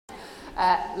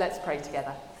Let's pray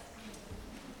together.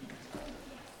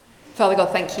 Father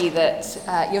God, thank you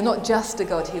that you're not just a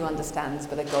God who understands,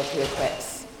 but a God who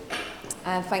equips.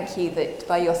 And thank you that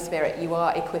by your Spirit you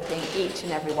are equipping each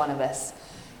and every one of us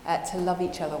to love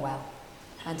each other well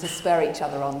and to spur each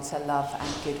other on to love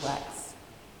and good works.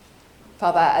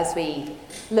 Father, as we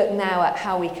look now at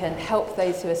how we can help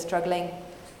those who are struggling,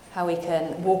 how we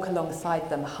can walk alongside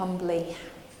them humbly,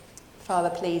 Father,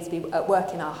 please be at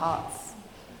work in our hearts.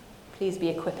 Please be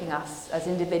equipping us as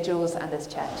individuals and as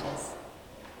churches.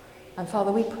 And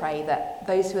Father, we pray that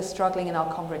those who are struggling in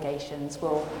our congregations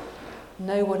will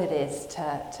know what it is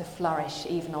to flourish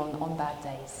even on bad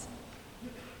days.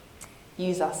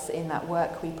 Use us in that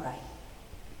work, we pray.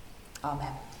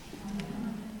 Amen.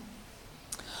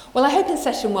 Well, I hope in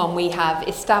session 1 we have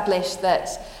established that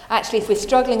actually if we're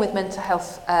struggling with mental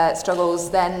health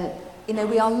struggles, then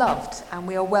we are loved and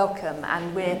we are welcome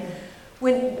and we're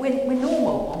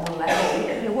normal on one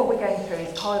level. What we're going through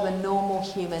is part of a normal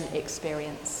human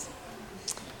experience.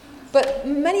 But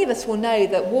many of us will know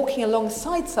that walking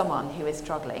alongside someone who is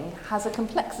struggling has a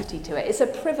complexity to it. It's a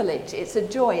privilege, it's a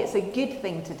joy, it's a good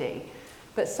thing to do.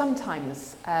 But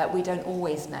sometimes we don't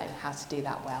always know how to do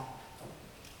that well.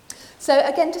 So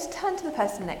again, just turn to the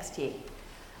person next to you.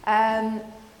 And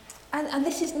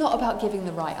this is not about giving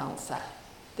the right answer.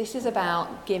 This is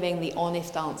about giving the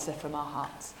honest answer from our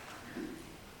hearts.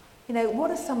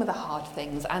 What are some of the hard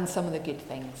things and some of the good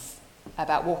things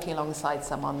about walking alongside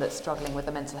someone that's struggling with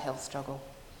a mental health struggle?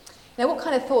 What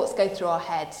kind of thoughts go through our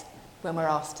head when we're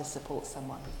asked to support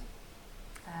someone?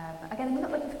 Again, we're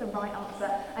not looking for the right answer.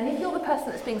 And if you're the person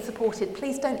that's being supported,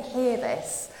 please don't hear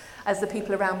this as the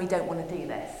people around me don't want to do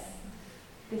this.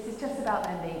 This is just about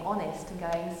them being honest and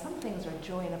going, some things are a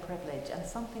joy and a privilege and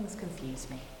some things confuse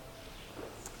me.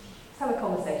 Let's have a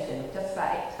conversation, just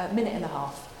about a minute and a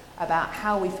half, about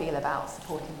how we feel about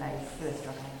supporting those who are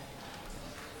struggling.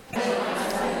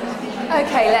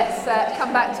 Okay, let's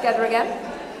come back together again.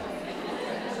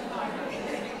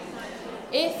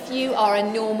 If you are a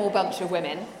normal bunch of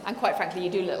women, and quite frankly you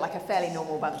do look like a fairly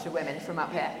normal bunch of women from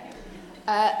up here,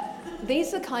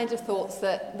 these are the kind of thoughts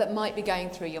that might be going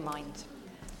through your mind.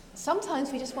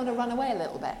 Sometimes we just want to run away a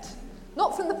little bit.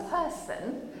 Not from the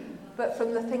person, but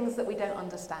from the things that we don't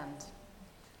understand.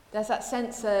 There's that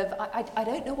sense of, I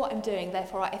don't know what I'm doing,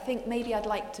 therefore I think maybe I'd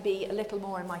like to be a little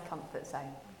more in my comfort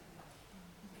zone.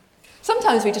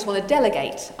 Sometimes we just want to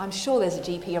delegate. I'm sure there's a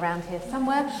GP around here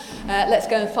somewhere. Let's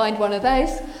go and find one of those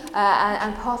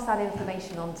and pass that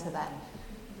information on to them.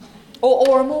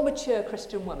 Or a more mature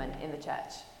Christian woman in the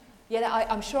church.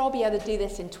 I'm sure I'll be able to do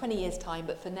this in 20 years' time,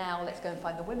 but for now, let's go and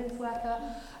find the women's worker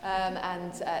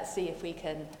and see if we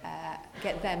can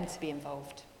get them to be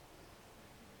involved.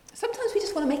 Sometimes we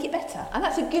just want to make it better, and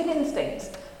that's a good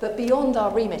instinct, but beyond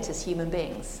our remit as human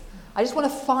beings. I just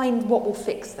want to find what will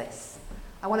fix this.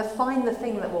 I want to find the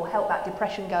thing that will help that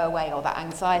depression go away or that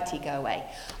anxiety go away.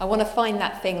 I want to find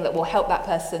that thing that will help that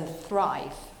person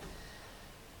thrive.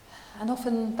 And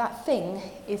often that thing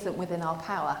isn't within our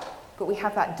power, but we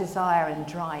have that desire and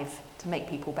drive to make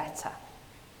people better,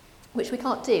 which we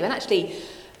can't do. And actually,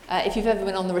 if you've ever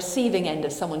been on the receiving end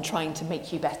of someone trying to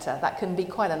make you better, that can be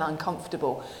quite an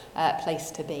uncomfortable place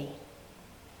to be.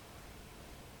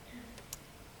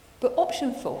 But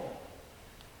option 4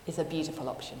 is a beautiful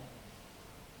option.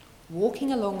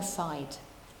 Walking alongside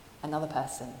another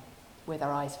person with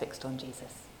our eyes fixed on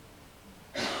Jesus.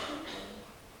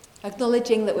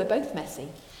 Acknowledging that we're both messy,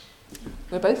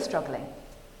 we're both struggling,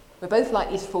 we're both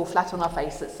likely to fall flat on our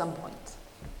face at some point,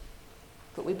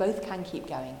 but we both can keep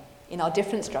going in our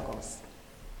different struggles.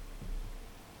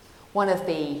 One of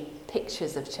the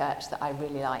pictures of church that I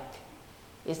really like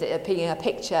is it being a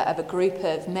picture of a group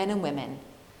of men and women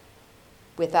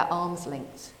with their arms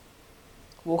linked,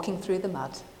 walking through the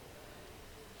mud,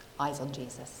 eyes on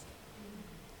Jesus.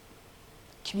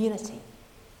 Community,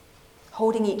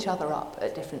 holding each other up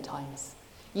at different times,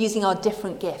 using our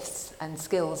different gifts and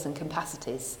skills and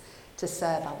capacities to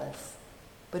serve others,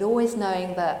 but always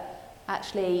knowing that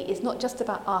actually it's not just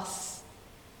about us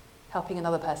helping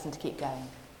another person to keep going,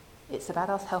 it's about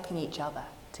us helping each other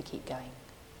to keep going.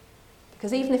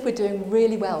 Because even if we're doing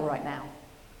really well right now,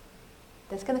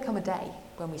 there's going to come a day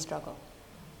when we struggle,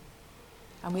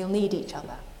 and we'll need each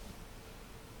other.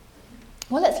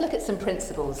 Well, let's look at some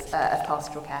principles of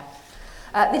pastoral care.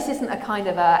 This isn't a kind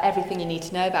of everything you need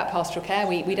to know about pastoral care.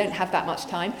 We don't have that much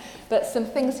time, but some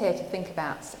things here to think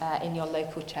about in your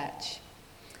local church.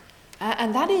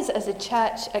 And that is, as a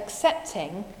church,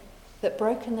 accepting that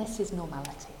brokenness is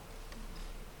normality.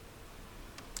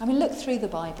 I mean, look through the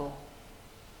Bible.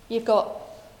 You've got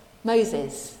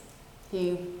Moses,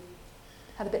 who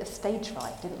had a bit of stage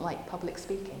fright, didn't like public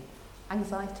speaking,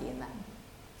 anxiety in that.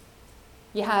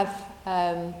 You have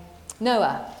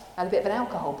Noah, had a bit of an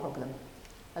alcohol problem,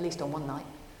 at least on one night.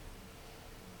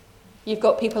 You've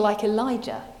got people like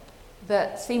Elijah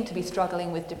that seem to be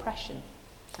struggling with depression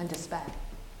and despair.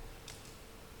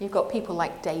 You've got people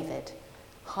like David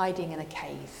hiding in a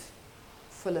cave,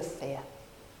 full of fear.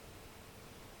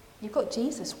 You've got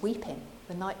Jesus weeping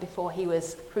the night before he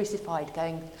was crucified,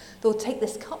 going, Lord, take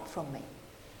this cup from me,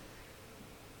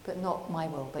 but not my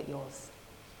will, but yours.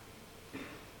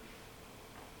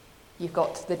 You've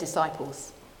got the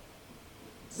disciples.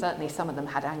 Certainly some of them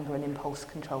had anger and impulse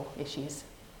control issues.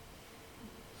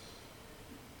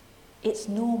 It's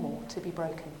normal to be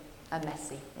broken and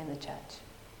messy in the church.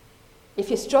 If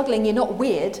you're struggling, you're not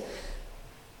weird,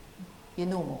 you're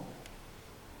normal.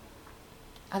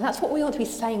 And that's what we ought to be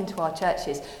saying to our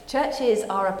churches. Churches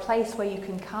are a place where you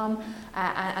can come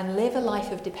and live a life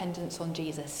of dependence on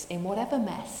Jesus in whatever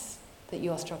mess that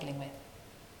you are struggling with.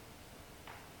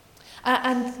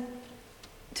 And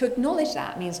to acknowledge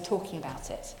that means talking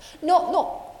about it.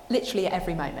 Not literally at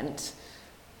every moment,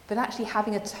 but actually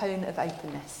having a tone of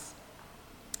openness.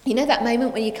 You know that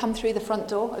moment when you come through the front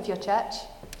door of your church?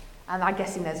 And I'm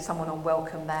guessing there's someone on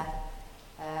welcome there,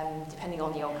 depending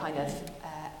on your kind of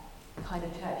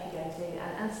church you go to.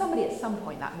 And somebody at some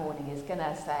point that morning is going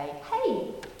to say,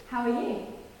 hey, how are you?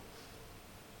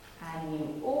 And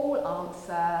you all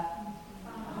answer,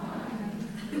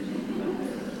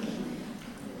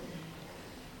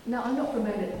 no, I'm not for a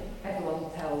moment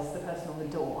everyone tells the person on the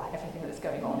door everything that's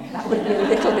going on. That would be a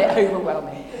little bit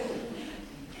overwhelming.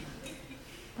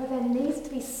 But there needs to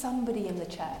be somebody in the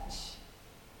church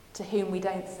to whom we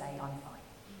don't say, I'm fine.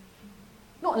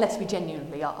 Not unless we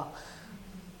genuinely are.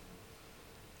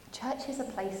 Churches are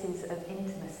places of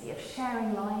intimacy, of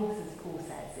sharing lives, as Paul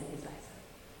says in his letter,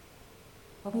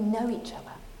 where we know each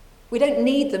other. We don't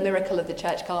need the miracle of the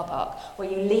church car park, where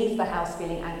you leave the house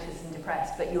feeling anxious and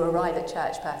depressed, but you arrive at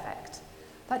church perfect.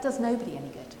 That does nobody any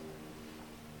good.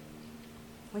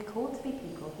 We're called to be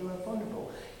people who are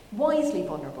vulnerable, wisely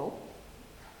vulnerable.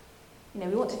 You know,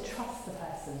 we want to trust the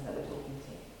person that we're talking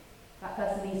to. That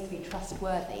person needs to be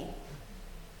trustworthy.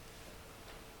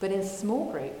 But in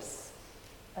small groups,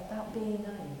 about being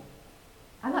known.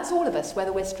 And that's all of us,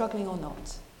 whether we're struggling or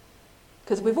not.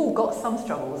 Because we've all got some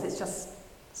struggles, it's just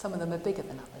some of them are bigger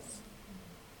than others.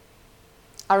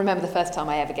 I remember the first time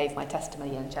I ever gave my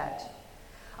testimony in church.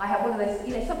 I have one of those,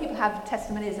 you know, some people have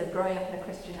testimonies of growing up in a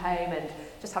Christian home and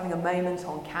just having a moment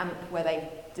on camp where they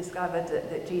discovered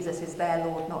that Jesus is their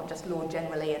Lord, not just Lord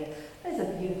generally, and those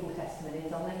are beautiful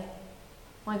testimonies, aren't they?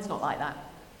 Mine's not like that.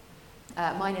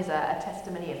 Mine is a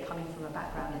testimony of coming from a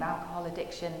background of alcohol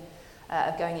addiction,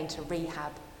 of going into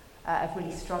rehab, of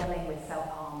really struggling with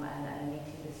self-harm and an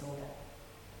eating disorder.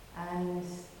 And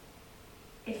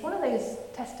it's one of those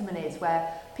testimonies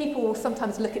where people will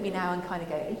sometimes look at me now and kind of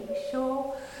go, are you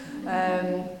sure?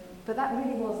 But that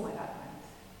really was my background.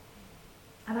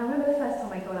 And I remember the first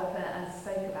time I got up and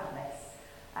spoke about this,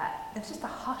 there was just a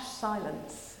hushed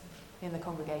silence in the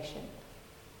congregation.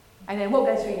 And then what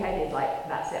goes through your head is like,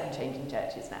 that's it, I'm changing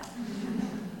churches now.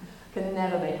 Can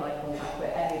never make eye contact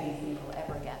with any of these people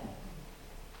ever again.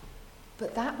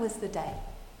 But that was the day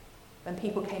when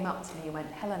people came up to me and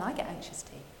went, Helen, I get anxious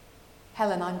too.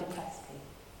 Helen, I'm depressed too.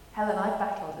 Helen, I've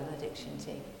battled an addiction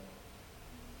too.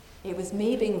 It was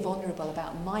me being vulnerable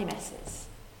about my messes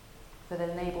that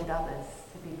enabled others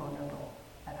to be vulnerable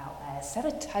about theirs. Set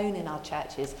a tone in our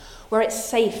churches where it's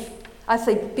safe. I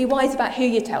say, be wise about who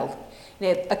you tell.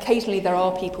 You know, occasionally there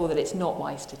are people that it's not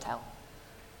wise to tell.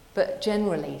 But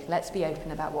generally, let's be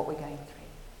open about what we're going through.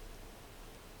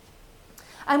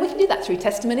 And we can do that through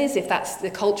testimonies, if that's the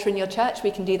culture in your church.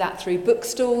 We can do that through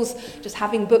bookstores, just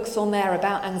having books on there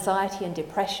about anxiety and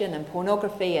depression and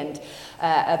pornography and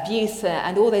abuse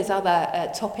and all those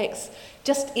other topics.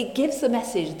 Just, it gives the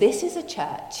message, this is a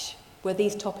church where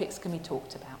these topics can be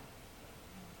talked about.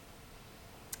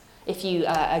 If you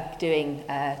are doing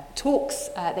talks,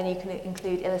 then you can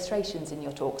include illustrations in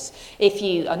your talks. If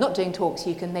you are not doing talks,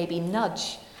 you can maybe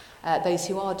nudge those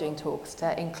who are doing talks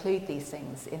to include these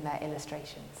things in their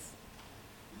illustrations.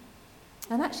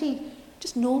 And actually,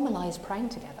 just normalise praying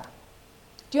together.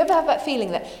 Do you ever have that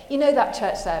feeling that, you know, that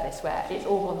church service where it's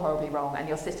all gone horribly wrong and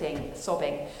you're sitting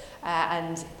sobbing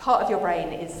and part of your brain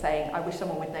is saying, I wish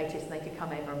someone would notice and they could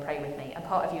come over and pray with me, and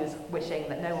part of you is wishing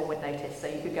that no one would notice so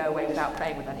you could go away without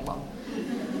praying with anyone.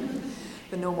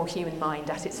 The normal human mind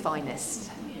at its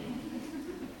finest.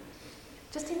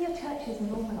 Just in your churches,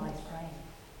 normalise praying.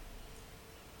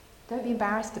 Don't be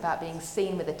embarrassed about being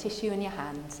seen with a tissue in your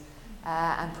hand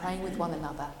and praying with one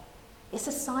another. It's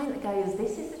a sign that goes,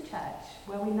 this is a church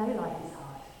where we know life is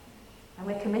hard. And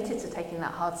we're committed to taking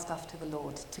that hard stuff to the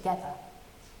Lord together.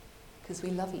 Because we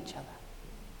love each other.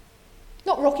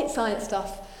 Not rocket science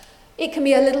stuff. It can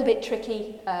be a little bit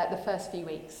tricky the first few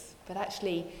weeks. But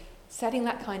actually, setting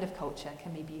that kind of culture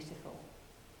can be beautiful.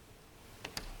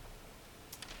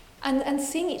 And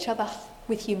seeing each other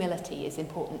with humility is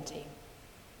important too.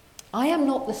 I am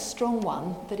not the strong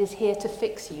one that is here to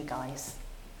fix you guys.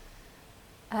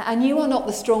 And you are not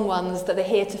the strong ones that are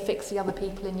here to fix the other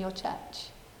people in your church.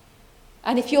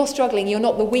 And if you're struggling, you're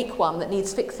not the weak one that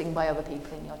needs fixing by other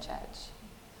people in your church.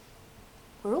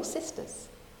 We're all sisters,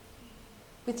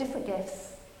 with different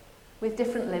gifts, with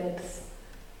different limps,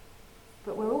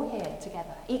 but we're all here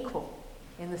together, equal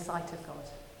in the sight of God.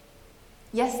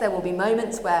 Yes, there will be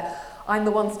moments where I'm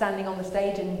the one standing on the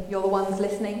stage and you're the ones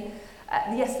listening.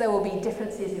 Yes, there will be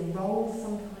differences in roles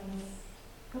sometimes,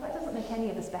 but that doesn't make any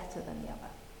of us better than the other.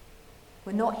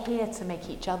 We're not here to make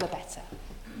each other better.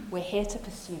 We're here to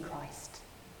pursue Christ,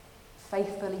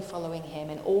 faithfully following him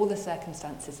in all the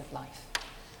circumstances of life,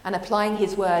 and applying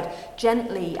his word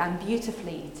gently and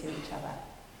beautifully to each other,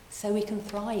 so we can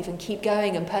thrive and keep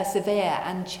going and persevere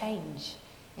and change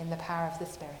in the power of the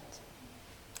Spirit.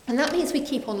 And that means we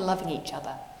keep on loving each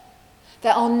other.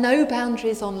 There are no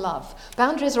boundaries on love.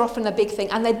 Boundaries are often a big thing,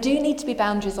 and there do need to be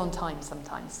boundaries on time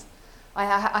sometimes. I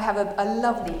have a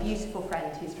lovely, beautiful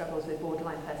friend who struggles with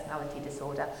borderline personality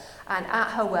disorder, and at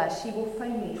her worst, she will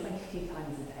phone me 22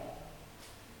 times a day.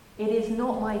 It is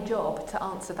not my job to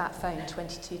answer that phone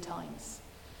 22 times.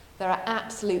 There are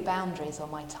absolute boundaries on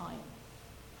my time.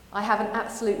 I have an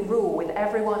absolute rule with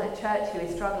everyone at church who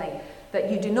is struggling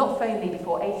that you do not phone me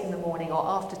before 8 in the morning or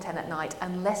after 10 at night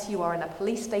unless you are in a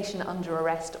police station under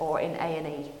arrest or in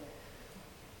A&E.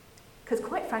 Because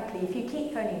quite frankly, if you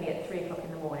keep phoning me at 3 o'clock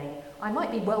in the morning, I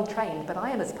might be well trained, but I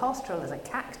am as pastoral as a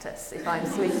cactus if I'm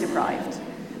sleep deprived.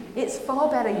 It's far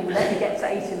better you let me get to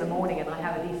 8 in the morning and I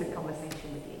have a decent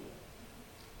conversation with you.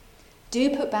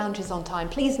 Do put boundaries on time.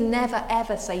 Please never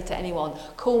ever say to anyone,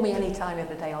 call me any time of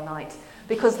the day or night,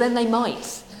 because then they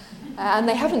might. And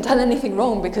they haven't done anything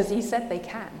wrong because he said they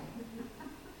can.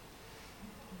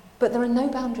 But there are no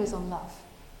boundaries on love.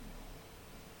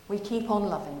 We keep on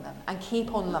loving them and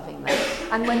keep on loving them.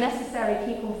 And when necessary,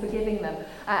 keep on forgiving them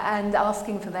and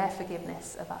asking for their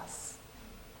forgiveness of us.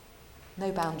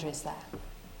 No boundaries there.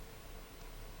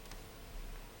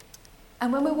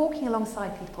 And when we're walking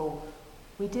alongside people,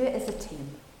 we do it as a team.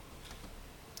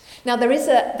 Now, there is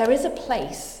a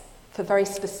place for very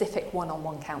specific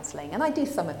one-on-one counselling, and I do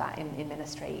some of that in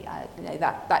ministry.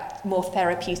 That more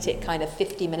therapeutic kind of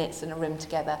 50 minutes in a room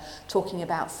together, talking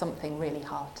about something really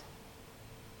hard.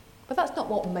 But that's not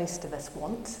what most of us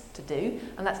want to do,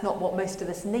 and that's not what most of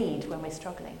us need when we're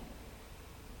struggling.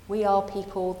 We are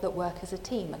people that work as a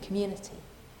team, a community.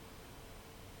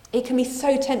 It can be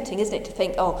so tempting, isn't it, to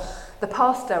think, oh, the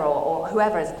pastor or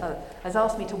whoever has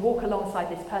asked me to walk alongside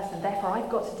this person, therefore I've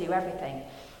got to do everything.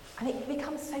 And it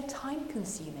becomes so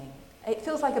time-consuming. It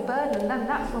feels like a burden, and then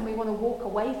that's when we want to walk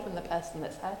away from the person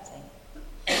that's hurting.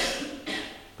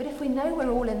 But if we know we're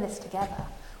all in this together,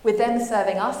 with them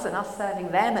serving us and us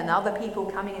serving them and other people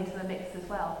coming into the mix as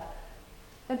well,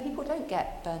 then people don't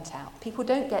get burnt out. People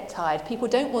don't get tired. People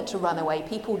don't want to run away.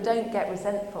 People don't get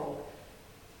resentful.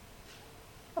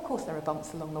 Of course, there are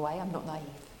bumps along the way. I'm not naive.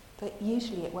 But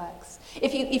usually it works.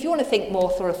 If you want to think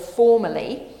more sort of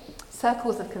formally,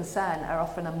 circles of concern are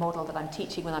often a model that I'm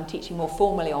teaching when I'm teaching more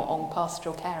formally on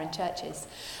pastoral care in churches.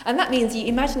 And that means you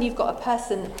imagine you've got a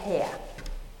person here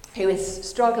who is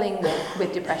struggling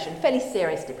with depression, fairly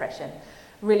serious depression,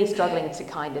 really struggling to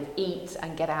kind of eat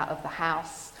and get out of the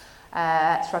house,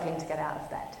 struggling to get out of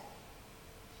bed.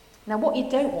 Now, what you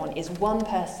don't want is one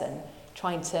person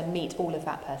trying to meet all of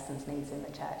that person's needs in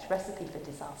the church. Recipe for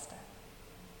disaster.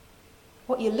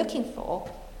 What you're looking for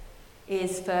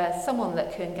is for someone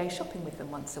that can go shopping with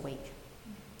them once a week.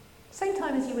 Same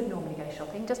time as you would normally go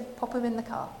shopping, just pop them in the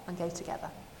car and go together.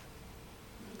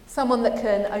 Someone that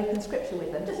can open scripture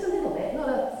with them, just a little bit, not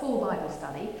a full Bible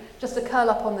study, just to curl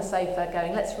up on the sofa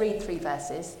going, let's read 3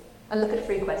 verses and look at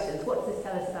 3 questions. What does this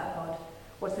tell us about God?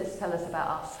 What does this tell us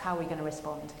about us? How are we going to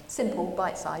respond? Simple,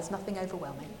 bite-sized, nothing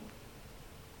overwhelming.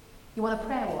 You want a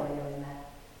prayer warrior in there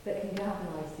that can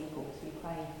galvanise people to be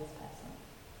praying for this person,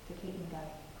 to keep them going.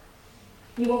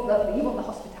 You want the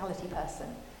hospitality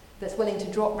person that's willing to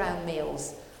drop round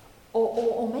meals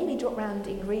or maybe drop round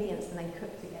ingredients and then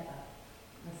cook together.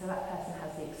 And so that person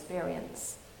has the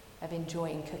experience of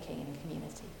enjoying cooking in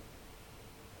community.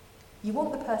 You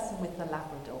want the person with the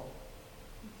Labrador.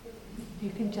 You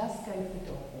can just go for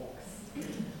dog walks.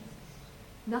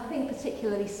 Nothing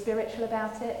particularly spiritual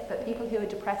about it, but people who are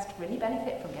depressed really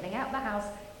benefit from getting out of the house,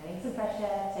 getting some fresh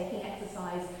air, taking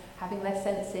exercise, having their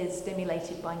senses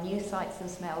stimulated by new sights and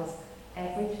smells.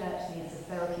 Every church needs a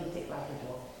therapeutic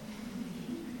Labrador.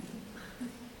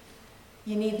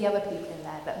 You need the other people in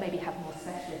there that maybe have more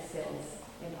specialist skills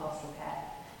in pastoral care.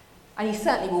 And you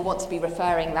certainly will want to be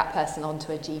referring that person on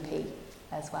to a GP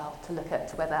as well to look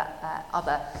at whether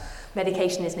other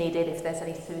medication is needed, if there's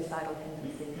any suicidal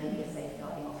tendencies, maybe a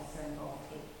safeguarding officer involved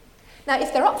here. Now,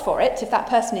 if they're up for it, if that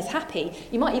person is happy,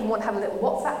 you might even want to have a little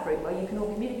WhatsApp group where you can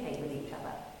all communicate with each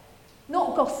other.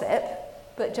 Not gossip,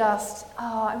 but just,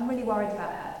 I'm really worried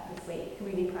about her this week, can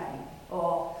we be praying?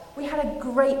 Or, we had a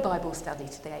great Bible study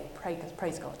today,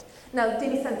 praise God. Now, do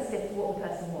be sensitive to what the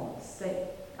person wants. So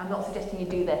I'm not suggesting you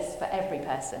do this for every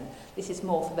person. This is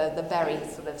more for the very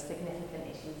sort of significant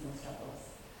issues and struggles.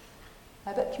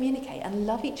 But communicate and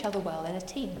love each other well in a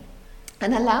team.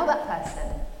 And allow that person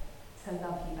to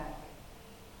love you back.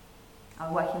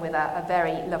 I'm working with a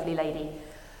very lovely lady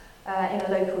in a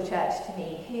local church to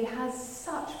me who has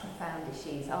such profound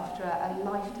issues after a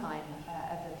lifetime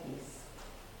of abuse.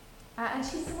 And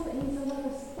she's someone that needs a lot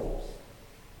of support,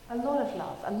 a lot of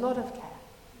love, a lot of care.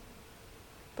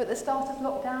 But at the start of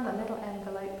lockdown, a little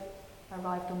envelope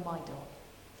arrived on my door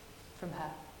from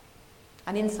her.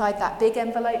 And inside that big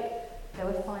envelope, there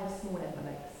were 5 small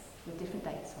envelopes with different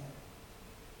dates on them.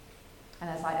 And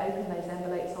as I opened those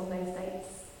envelopes on those dates,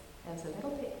 there was a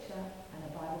little picture and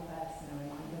a Bible verse and a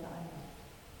reminder that I loved.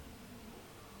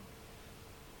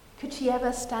 Could she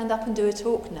ever stand up and do a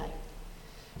talk? No.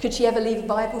 Could she ever leave a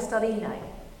Bible study? No.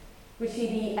 Would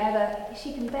she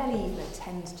she can barely even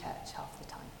attend church half the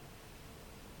time.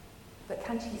 But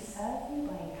can she serve me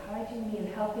by encouraging me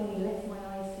and helping me lift my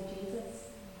eyes to Jesus?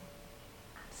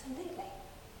 Absolutely.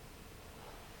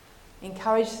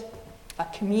 Encourage a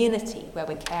community where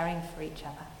we're caring for each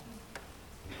other.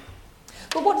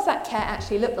 But what does that care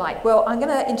actually look like? Well, I'm going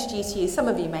to introduce you, some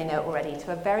of you may know it already,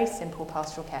 to a very simple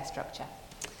pastoral care structure.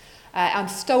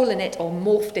 I've stolen it or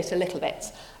morphed it a little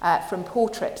bit from Paul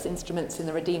Tripp's Instruments in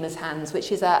the Redeemer's Hands,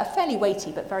 which is a fairly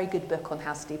weighty but very good book on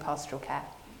how to do pastoral care.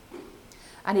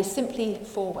 And is simply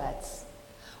 4 words.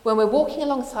 When we're walking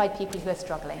alongside people who are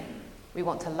struggling, we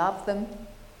want to love them,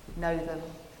 know them,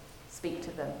 speak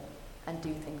to them, and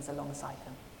do things alongside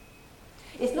them.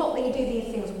 It's not that you do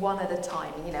these things one at a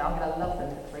time. I'm going to love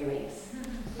them for 3 weeks,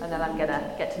 and then I'm going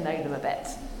to get to know them a bit,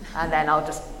 and then I'll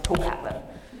just talk at them.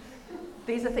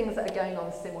 These are things that are going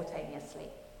on simultaneously.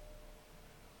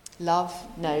 Love,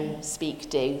 know,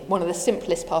 speak, do. One of the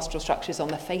simplest pastoral structures on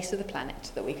the face of the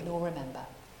planet that we can all remember.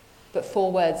 But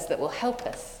 4 words that will help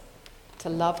us to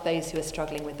love those who are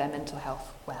struggling with their mental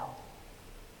health well.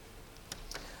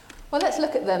 Well, let's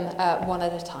look at them one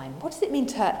at a time. What does it mean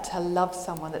to love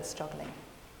someone that's struggling?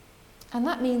 And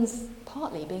that means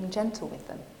partly being gentle with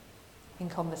them in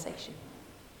conversation.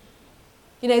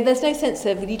 There's no sense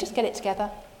of, will you just get it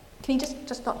together? Can you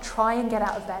just not try and get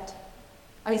out of bed?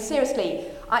 I mean, seriously,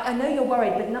 I know you're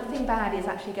worried, but nothing bad is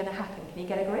actually going to happen. Can you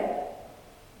get a grip?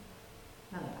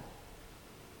 None of that.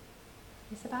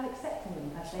 It's about accepting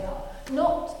them as they are.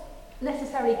 Not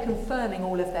necessarily confirming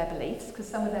all of their beliefs, because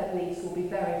some of their beliefs will be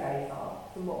very, very far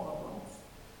from what God wants.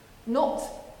 Not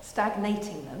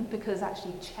stagnating them, because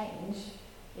actually change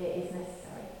is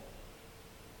necessary.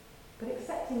 But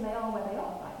accepting they are where they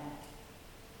are right now.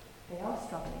 They are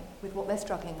struggling with what they're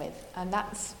struggling with, and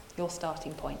that's your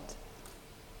starting point.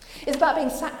 It's about being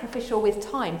sacrificial with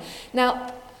time.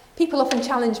 Now, people often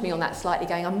challenge me on that slightly,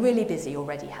 going, I'm really busy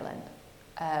already, Helen.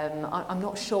 I'm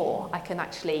not sure I can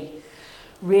actually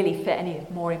really fit any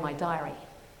more in my diary.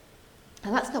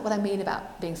 And that's not what I mean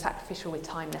about being sacrificial with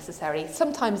time necessarily.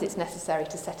 Sometimes it's necessary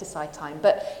to set aside time,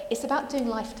 but it's about doing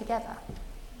life together.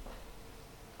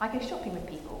 I go shopping with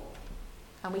people,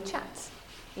 and we chat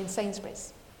in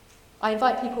Sainsbury's. I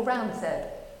invite people round to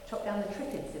chop down the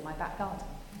triffids in my back garden.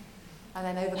 And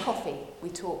then over coffee, we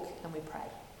talk and we pray.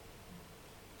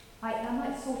 I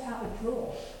might sort out a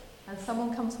drawer, and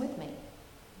someone comes with me.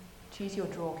 Choose your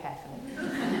drawer carefully.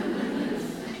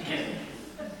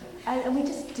 and we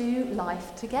just do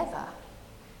life together.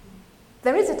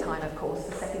 There is a time, of course,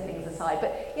 for setting things aside,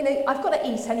 but, I've got to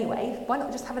eat anyway. Why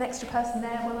not just have an extra person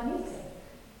there while I'm eating?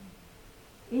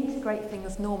 Integrate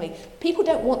things normally. People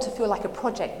don't want to feel like a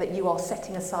project that you are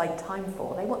setting aside time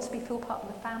for. They want to feel part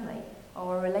of the family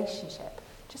or a relationship.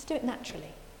 Just do it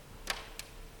naturally.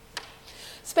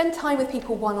 Spend time with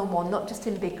people one-on-one, not just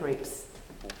in big groups.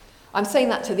 I'm saying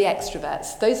that to the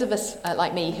extroverts. Those of us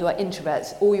like me who are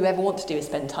introverts, all you ever want to do is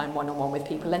spend time one-on-one with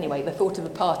people anyway. The thought of a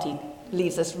party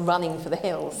leaves us running for the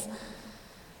hills.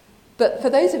 But for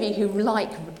those of you who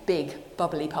like big,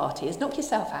 bubbly parties, knock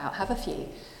yourself out, have a few.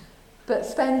 But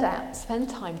spend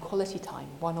time, quality time,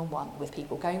 one-on-one with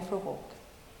people, going for a walk.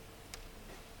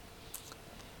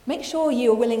 Make sure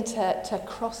you're willing to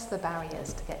cross the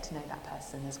barriers to get to know that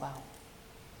person as well.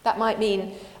 That might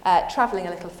mean travelling a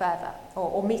little further,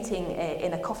 or meeting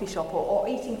in a coffee shop, or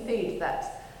eating food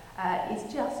that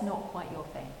is just not quite your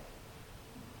thing.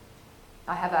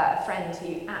 I have a friend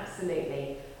who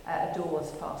absolutely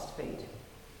adores fast food.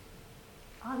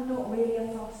 I'm not really a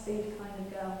fast food kind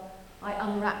of girl. I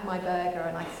unwrap my burger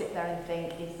and I sit there and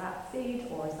think, is that food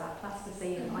or is that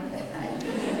plasticine? I don't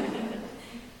know.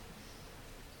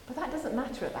 But that doesn't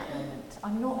matter at that moment.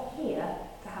 I'm not here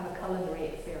to have a culinary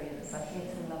experience. I'm here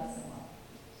to love someone.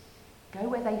 Go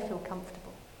where they feel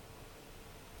comfortable.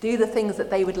 Do the things that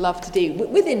they would love to do,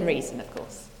 within reason, of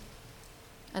course,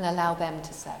 and allow them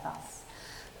to serve us.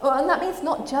 Well, and that means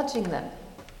not judging them.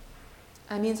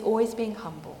 It means always being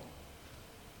humble.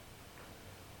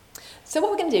 So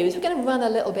what we're going to do is we're going to run a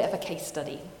little bit of a case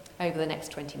study over the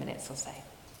next 20 minutes or so.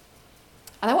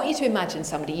 And I want you to imagine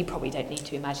somebody. You probably don't need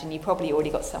to imagine. You've probably already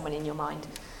got someone in your mind.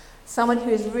 Someone who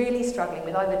is really struggling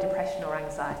with either depression or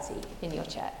anxiety in your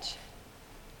church.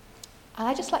 And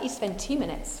I'd just like you to spend 2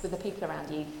 minutes with the people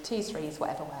around you, 2, 3s,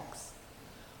 whatever works.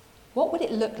 What would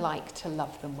it look like to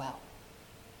love them well?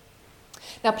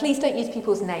 Now, please don't use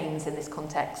people's names in this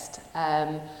context.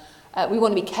 We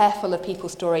want to be careful of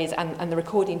people's stories, and the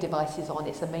recording device is on.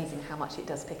 It's amazing how much it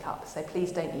does pick up. So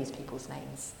please don't use people's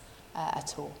names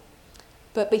at all.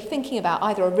 But be thinking about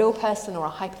either a real person or a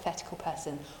hypothetical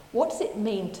person. What does it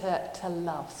mean to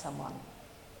love someone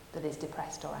that is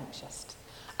depressed or anxious?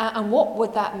 And what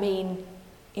would that mean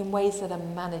in ways that are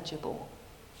manageable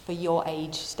for your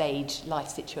age, stage, life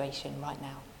situation right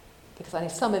now? Because I know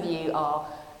some of you are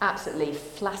absolutely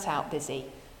flat out busy,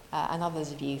 and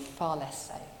others of you far less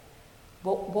so.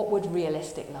 What would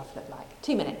realistic love look like?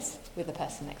 2 minutes with the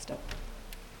person next door.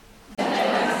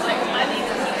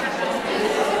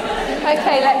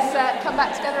 Okay, let's come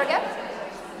back together again.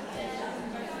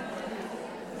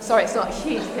 Sorry, it's not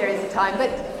huge periods of time,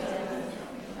 but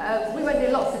we won't do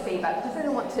lots of feedback. Does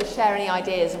anyone want to share any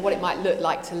ideas of what it might look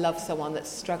like to love someone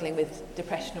that's struggling with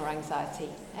depression or anxiety?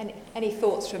 Any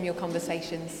thoughts from your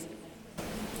conversations?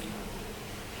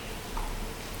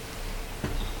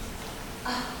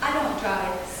 I don't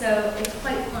drive, so it's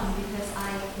quite fun because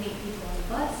I meet people on the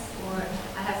bus, or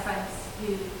I have friends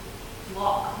who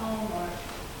walk home or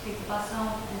take the bus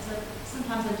home, and so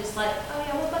sometimes I'm just like, oh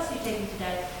yeah, what bus are you taking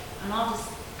today? And I'll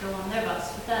just go on their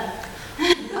bus with them.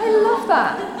 I love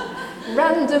that.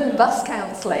 Random bus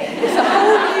counselling. It's a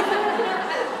whole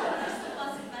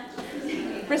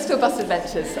new Bristol Bus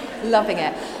Adventures. Loving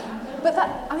it. But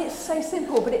it's so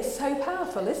simple, but it's so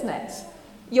powerful, isn't it?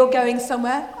 You're going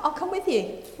somewhere, I'll come with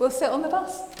you. We'll sit on the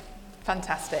bus.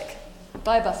 Fantastic.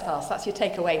 Buy a bus pass. That's your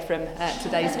takeaway from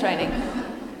today's training.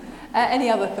 Any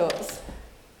other thoughts?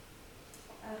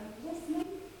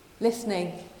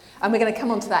 Listening. And we're going to come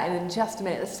on to that in just a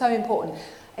minute. That's so important.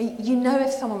 You know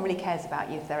if someone really cares about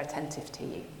you if they're attentive to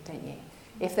you, don't you?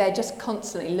 If they're just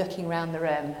constantly looking around the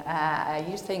room,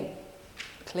 you just think,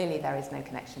 clearly there is no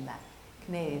connection there.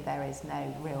 Clearly there is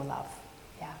no real love.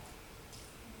 Yeah.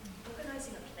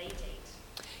 Organising a play date.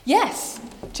 Yes,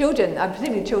 children,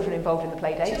 presumably children involved in the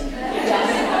play date.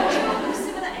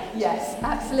 Yes,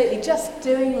 absolutely. Just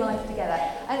doing life together.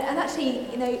 And actually,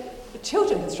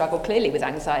 children can struggle clearly with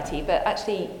anxiety, but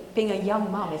actually being a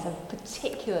young mum is a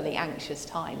particularly anxious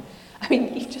time. I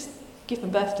mean, you've just given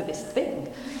birth to this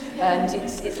thing, and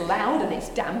it's loud and it's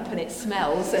damp and it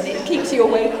smells and it keeps you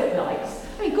awake at night.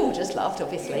 I mean, gorgeous loved,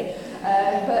 obviously,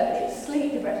 but it's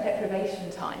sleep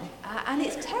deprivation time, and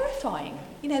it's terrifying.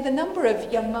 The number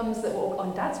of young mums that will,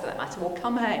 and dads for that matter, will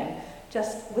come home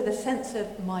just with a sense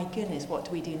of, my goodness, what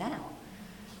do we do now?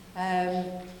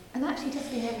 And actually just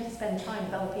being able to spend time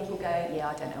with other people going, yeah,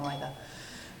 I don't know either.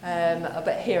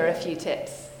 But here are a few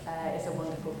tips. It's a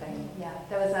wonderful thing. Yeah,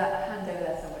 there was a hand over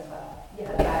there somewhere as well.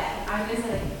 Yeah, I was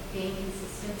being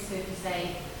consistent. So if you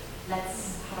say,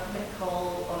 let's have a quick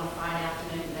call on a Friday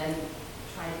afternoon, then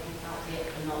try to keep that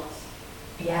date and not.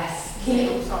 Yes.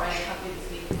 Sorry, I can't do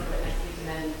this week, what about next week, and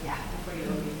then before you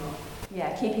know it,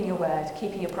 Yeah, keeping your word,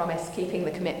 keeping your promise, keeping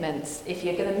the commitments. If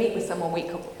you're going to meet with someone week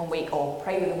on week or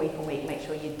pray with them week on week, make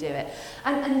sure you do it.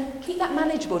 And keep that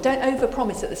manageable. Don't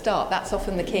overpromise at the start. That's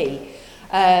often the key.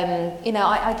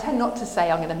 I tend not to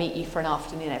say I'm going to meet you for an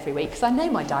afternoon every week because I know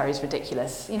my diary's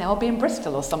ridiculous. I'll be in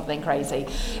Bristol or something crazy.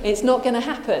 It's not going to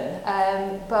happen.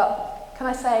 But can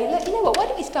I say, look, you know what, why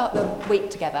don't we start the week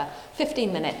together?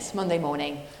 15 minutes, Monday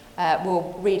morning.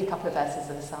 We'll read a couple of verses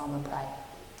of the psalm and pray.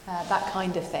 That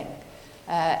kind of thing.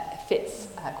 fits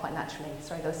quite naturally.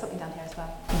 Sorry, there was something down here as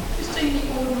well. Just doing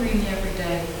the ordinary and the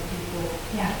everyday with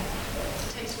people. Yeah.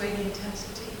 Takes away the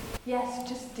intensity. Yes,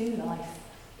 just do life.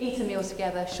 Eat a meal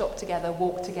together, shop together,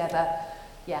 walk together.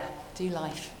 Yeah, do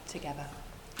life together.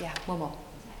 Yeah, one more.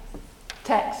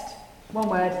 Text. One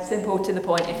word, simple, to the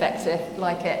point, effective,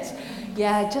 like it.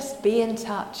 Yeah, just be in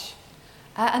touch.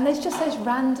 And there's just those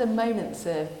random moments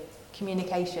of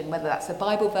communication, whether that's a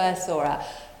Bible verse or a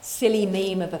silly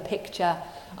meme of a picture.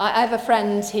 I have a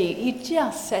friend who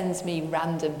just sends me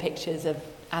random pictures of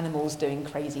animals doing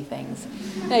crazy things.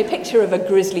 A picture of a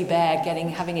grizzly bear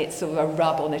having its sort of a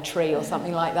rub on a tree or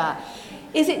something like that.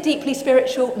 Is it deeply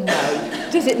spiritual? No.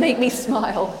 Does it make me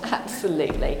smile?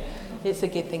 Absolutely. It's a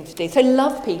good thing to do. So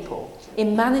love people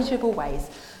in manageable ways,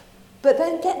 but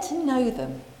then get to know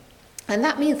them. And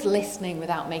that means listening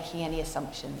without making any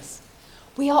assumptions.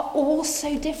 We are all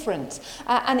so different.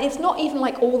 And it's not even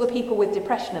like all the people with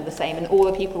depression are the same and all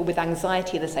the people with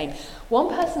anxiety are the same. One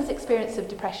person's experience of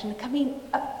depression can be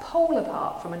a pole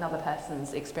apart from another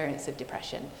person's experience of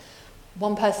depression.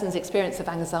 One person's experience of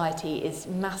anxiety is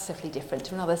massively different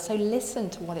to another, so listen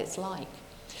to what it's like.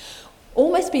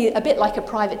 Almost be a bit like a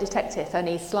private detective,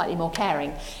 only slightly more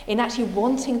caring, in actually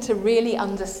wanting to really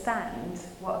understand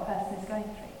what a person is going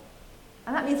through.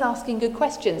 And that means asking good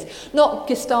questions, not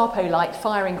Gestapo-like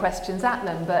firing questions at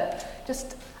them, but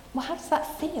just, well, how does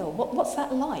that feel? What's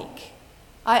that like?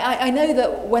 I know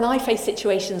that when I face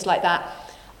situations like that,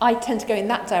 I tend to go in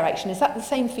that direction. Is that the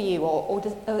same for you, or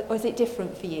is it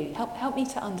different for you? Help me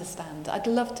to understand. I'd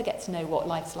love to get to know what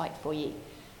life's like for you,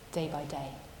 day by day.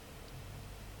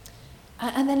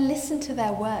 And then listen to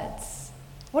their words.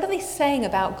 What are they saying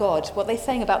about God? What are they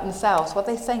saying about themselves? What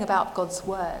are they saying about God's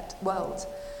world?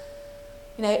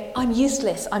 You know, I'm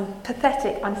useless, I'm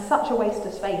pathetic, I'm such a waste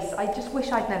of space, I just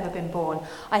wish I'd never been born,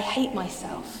 I hate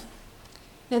myself.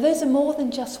 Now, those are more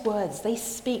than just words. They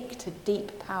speak to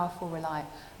deep, powerful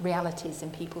realities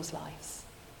in people's lives.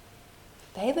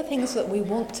 They're the things that we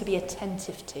want to be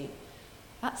attentive to.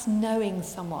 That's knowing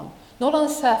someone. Not on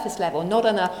a surface level, not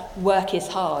on a work is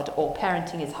hard, or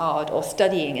parenting is hard, or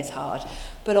studying is hard,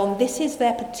 but on this is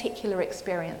their particular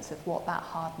experience of what that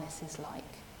hardness is like.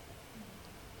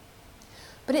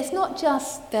 But it's not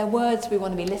just their words we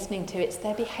want to be listening to, it's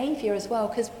their behaviour as well,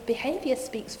 because behaviour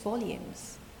speaks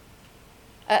volumes.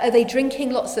 Are they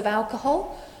drinking lots of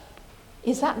alcohol?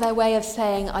 Is that their way of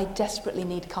saying, I desperately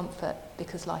need comfort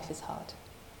because life is hard?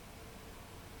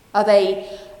 Are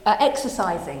they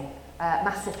exercising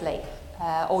massively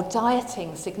or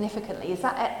dieting significantly? Is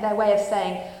that their way of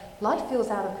saying, life feels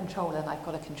out of control and I've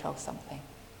got to control something?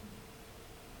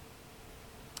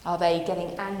 Are they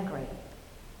getting angry?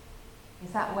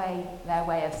 Is that their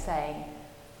way of saying,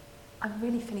 I'm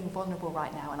really feeling vulnerable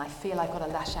right now and I feel I've got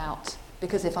to lash out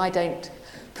because if I don't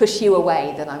push you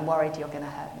away, then I'm worried you're going to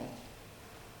hurt me?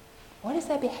 What is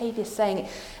their behaviour saying?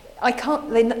 They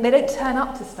don't turn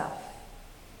up to stuff.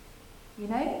 You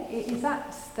know, is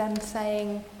that them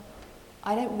saying,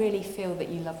 I don't really feel that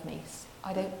you love me.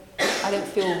 I don't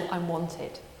feel I'm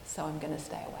wanted, so I'm going to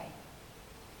stay away.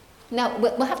 Now,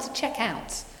 we'll have to check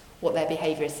out what their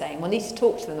behaviour is saying. We'll need to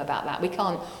talk to them about that. We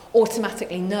can't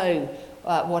automatically know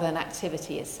what an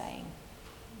activity is saying.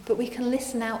 But we can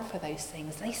listen out for those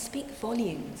things. They speak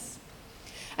volumes.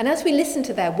 And as we listen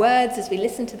to their words, as we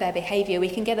listen to their behaviour, we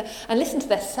can and listen to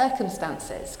their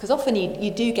circumstances, because often you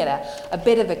do get a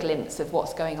bit of a glimpse of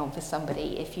what's going on for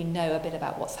somebody if you know a bit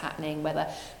about what's happening, whether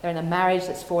they're in a marriage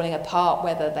that's falling apart,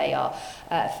 whether they are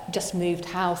just moved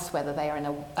house, whether they are in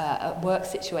a work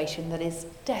situation that is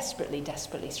desperately,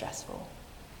 desperately stressful.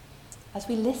 As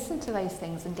we listen to those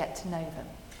things and get to know them,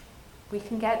 we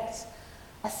can get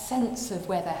a sense of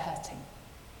where they're hurting,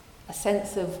 a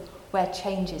sense of where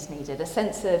change is needed, a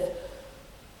sense of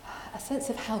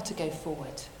how to go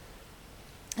forward.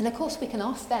 And of course we can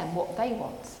ask them what they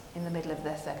want in the middle of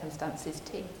their circumstances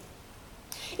too.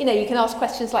 You know, you can ask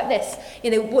questions like this,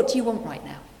 what do you want right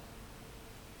now?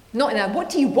 Not what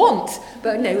do you want,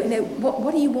 but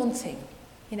what are you wanting?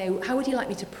 How would you like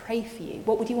me to pray for you?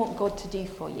 What would you want God to do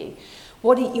for you?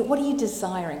 What are you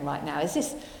desiring right now? Is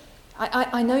this,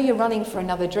 I know you're running for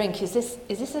another drink. Is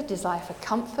this a desire for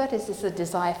comfort? Is this a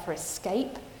desire for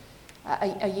escape?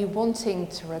 Are you wanting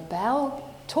to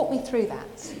rebel? Talk me through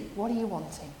that. What are you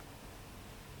wanting?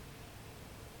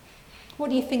 What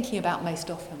are you thinking about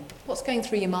most often? What's going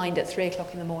through your mind at 3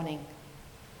 o'clock in the morning?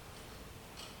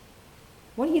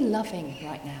 What are you loving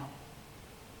right now?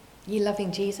 Are you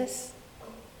loving Jesus?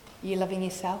 Are you loving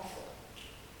yourself?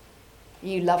 Are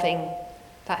you loving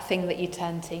that thing that you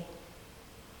turn to?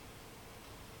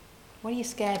 What are you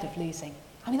scared of losing?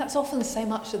 I mean, that's often so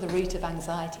much of the root of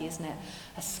anxiety, isn't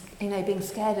it? Being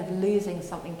scared of losing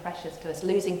something precious to us,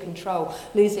 losing control,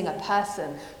 losing a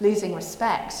person, losing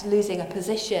respect, losing a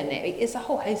position. It's a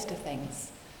whole host of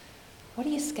things. What are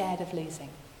you scared of losing?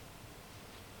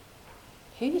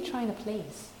 Who are you trying to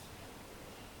please?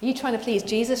 Are you trying to please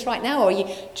Jesus right now, or are you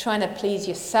trying to please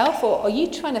yourself, or are you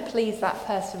trying to please that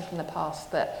person from the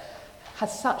past that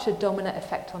has such a dominant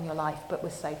effect on your life but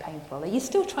was so painful? Are you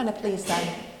still trying to please them,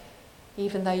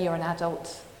 even though you're an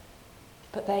adult,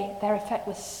 but their effect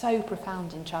was so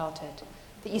profound in childhood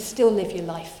that you still live your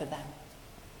life for them?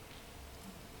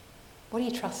 What are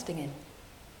you trusting in?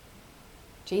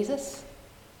 Jesus,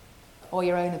 or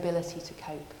your own ability to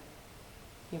cope,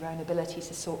 your own ability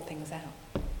to sort things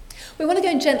out? We want to go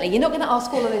in gently. You're not going to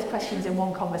ask all of those questions in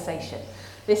one conversation.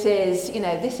 This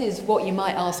is what you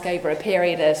might ask over a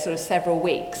period of sort of several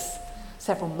weeks,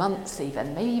 several months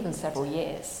even, maybe even several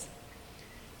years.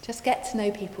 Just get to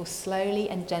know people slowly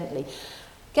and gently.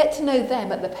 Get to know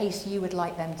them at the pace you would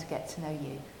like them to get to know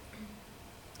you.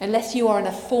 Unless you are in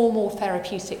a formal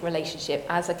therapeutic relationship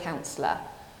as a counsellor,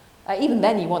 even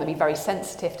then you want to be very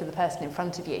sensitive to the person in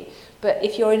front of you. But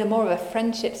if you're in a more of a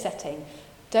friendship setting,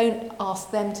 don't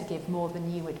ask them to give more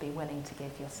than you would be willing to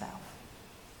give yourself.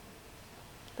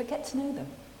 But get to know them.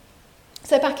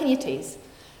 So back in your twos,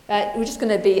 we're just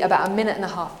going to be about a minute and a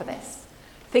half for this.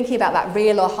 Thinking about that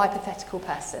real or hypothetical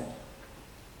person.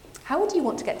 How would you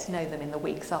want to get to know them in the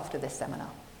weeks after this seminar?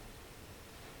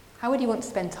 How would you want to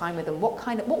spend time with them? What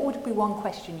would be one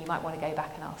question you might want to go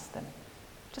back and ask them?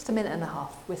 Just a minute and a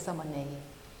half with someone near you.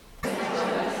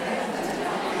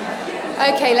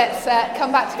 Okay, let's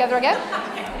come back together again.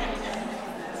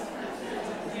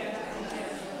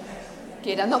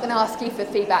 Good, I'm not going to ask you for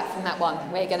feedback from that one.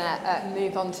 We're going to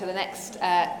move on to the next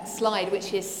slide,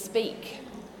 which is speak.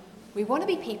 We want to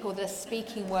be people that are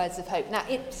speaking words of hope. Now,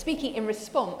 speaking in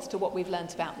response to what we've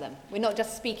learnt about them. We're not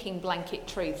just speaking blanket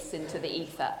truths into the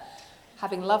ether.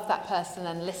 Having loved that person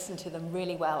and listened to them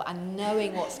really well and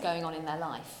knowing what's going on in their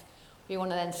life, we want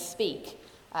to then speak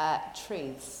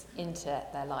truths into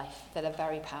their life that are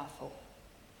very powerful.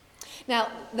 Now,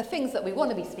 the things that we want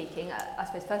to be speaking, I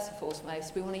suppose first and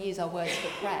foremost, we want to use our words for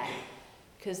prayer,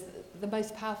 because the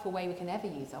most powerful way we can ever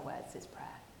use our words is prayer.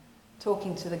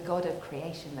 Talking to the God of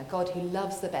creation, the God who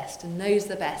loves the best and knows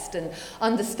the best and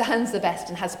understands the best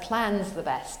and has plans the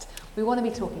best. We want to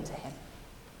be talking to him.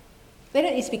 They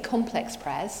don't need to be complex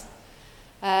prayers,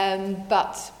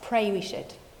 but pray we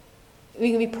should.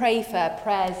 We can pray for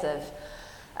prayers of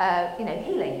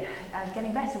healing and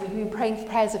getting better. We can be praying for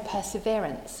prayers of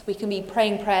perseverance. We can be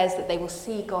praying prayers that they will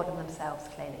see God in themselves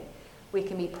clearly. We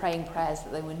can be praying prayers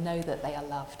that they will know that they are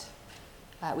loved.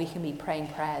 We can be praying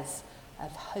prayers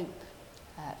of hope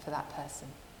for that person.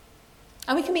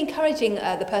 And we can be encouraging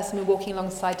the person we're walking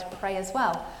alongside to pray as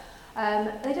well.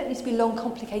 They don't need to be long,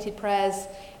 complicated prayers.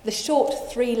 The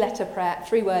short three-word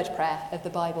prayer of the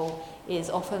Bible is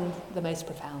often the most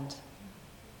profound.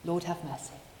 Lord, have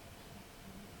mercy.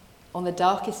 On the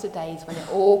darkest of days, when it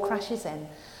all crashes in,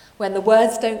 when the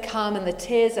words don't come and the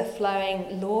tears are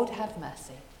flowing, Lord, have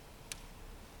mercy.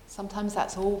 Sometimes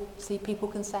that's all people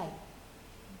can say.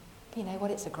 But you know what?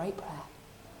 It's a great prayer.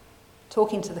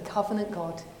 Talking to the covenant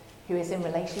God who is in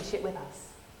relationship with us.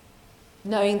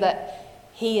 Knowing that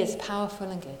he is powerful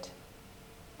and good.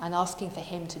 And asking for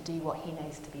him to do what he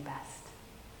knows to be best.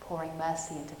 Pouring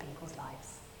mercy into people's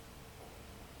lives.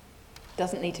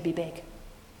 Doesn't need to be big.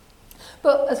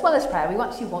 But as well as prayer, we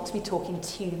actually want to be talking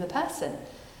to the person.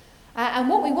 And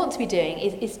what we want to be doing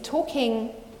is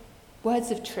talking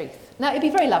words of truth. Now, it'd be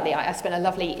very lovely. I spent a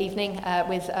lovely evening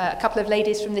with a couple of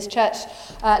ladies from this church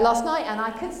last night, and I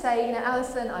could say,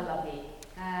 Alison, I love you.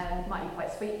 It might be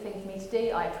quite sweet thing for me to do.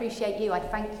 I appreciate you. I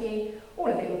thank you. All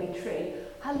of it will be true.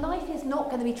 Her life is not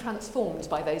going to be transformed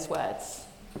by those words.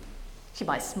 She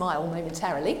might smile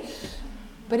momentarily,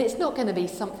 but it's not going to be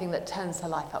something that turns her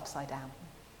life upside down.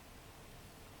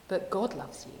 But God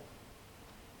loves you.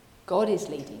 God is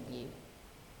leading you.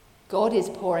 God is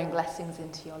pouring blessings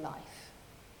into your life.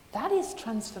 That is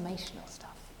transformational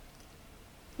stuff.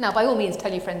 Now, by all means,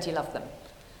 tell your friends you love them.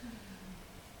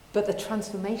 But the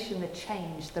transformation, the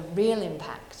change, the real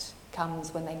impact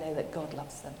comes when they know that God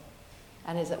loves them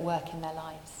and is at work in their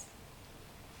lives.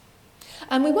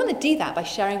 And we want to do that by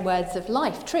sharing words of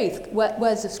life, truth,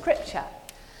 words of scripture.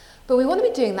 But we want to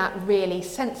be doing that really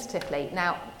sensitively.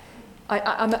 Now,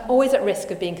 I'm always at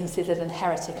risk of being considered a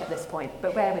heretic at this point,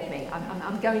 but bear with me.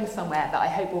 I'm going somewhere that I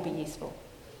hope will be useful.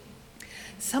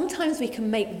 Sometimes we can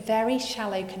make very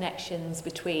shallow connections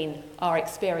between our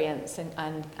experience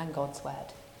and God's word.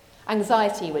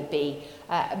 Anxiety would be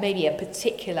maybe a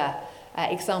particular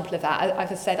example of that.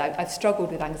 As I said, I've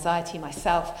struggled with anxiety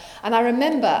myself. And I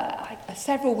remember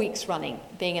several weeks running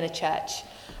being in a church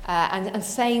and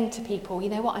saying to people, you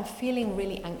know what, I'm feeling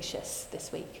really anxious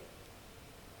this week.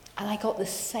 And I got the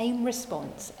same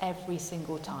response every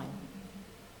single time.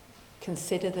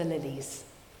 Consider the lilies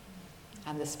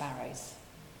and the sparrows.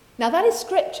 Now that is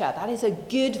scripture. That is a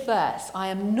good verse. I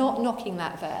am not knocking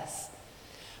that verse.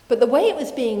 But the way it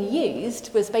was being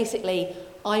used was basically,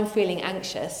 I'm feeling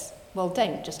anxious. Well,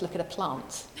 don't. Just look at a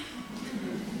plant.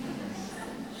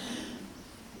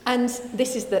 And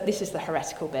this is the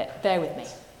heretical bit. Bear with me.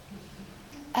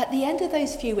 At the end of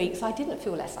those few weeks, I didn't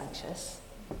feel less anxious.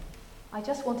 I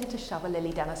just wanted to shove a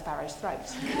lily down a sparrow's throat.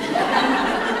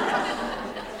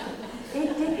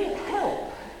 It didn't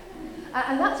help.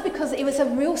 And that's because it was a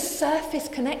real surface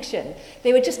connection.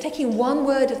 They were just taking one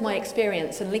word of my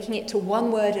experience and linking it to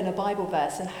one word in a Bible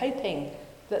verse and hoping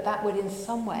that would in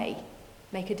some way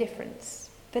make a difference.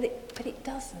 But it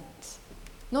doesn't.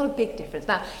 Not a big difference.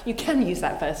 Now, you can use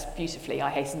that verse beautifully, I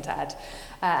hasten to add,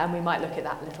 and we might look at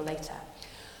that a little later.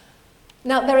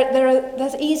 Now,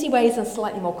 there's easy ways and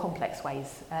slightly more complex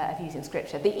ways of using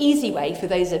scripture. The easy way, for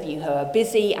those of you who are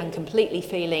busy and completely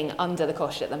feeling under the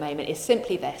cosh at the moment, is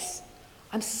simply this.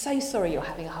 I'm so sorry you're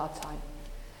having a hard time.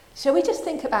 Shall we just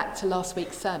think back to last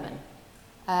week's sermon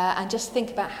and just think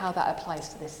about how that applies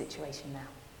to this situation now?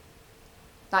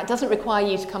 That doesn't require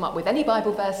you to come up with any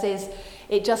Bible verses.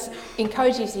 It just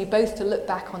encourages you both to look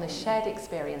back on a shared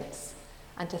experience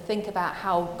and to think about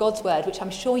how God's word, which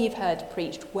I'm sure you've heard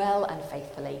preached well and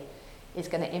faithfully, is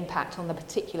going to impact on the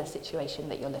particular situation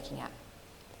that you're looking at.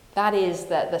 That is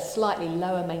the slightly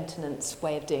lower maintenance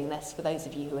way of doing this for those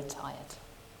of you who are tired.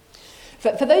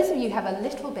 For those of you who have a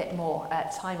little bit more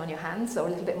time on your hands or a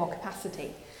little bit more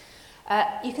capacity,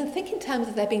 you can think in terms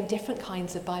of there being different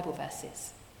kinds of Bible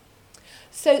verses.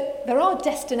 So there are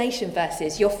destination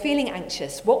verses. You're feeling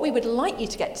anxious. What we would like you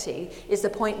to get to is the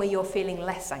point where you're feeling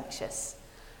less anxious.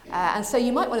 And so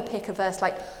you might want to pick a verse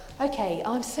like, okay,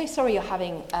 I'm so sorry you're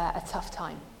having a tough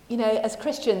time. You know, as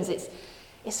Christians, it's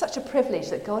such a privilege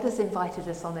that God has invited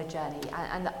us on a journey,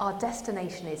 and our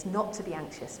destination is not to be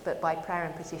anxious, but by prayer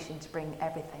and petition to bring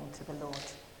everything to the Lord.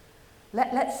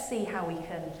 Let's see how we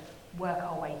can work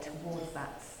our way towards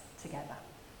that together.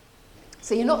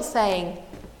 So you're not saying,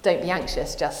 don't be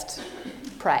anxious, just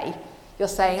pray. You're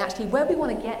saying, actually, where we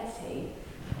want to get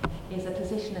to is a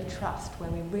position of trust where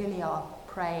we really are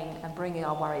praying and bringing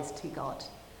our worries to God.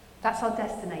 That's our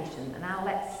destination, and now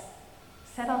let's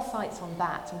set our sights on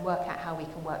that and work out how we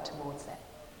can work towards it.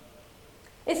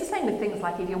 It's the same with things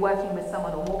like if you're working with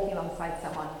someone or walking alongside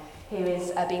someone who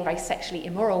is being very sexually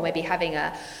immoral, maybe having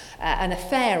an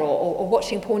affair or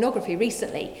watching pornography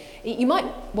recently. You might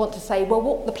want to say,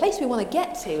 well, the place we want to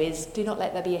get to is do not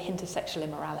let there be a hint of sexual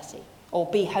immorality, or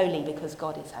be holy because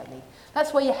God is holy.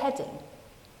 That's where you're heading.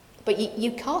 But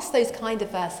you cast those kind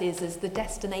of verses as the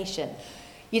destination.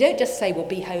 You don't just say, well,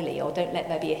 be holy, or don't let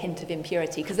there be a hint of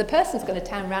impurity, because the person's going to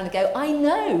turn around and go, I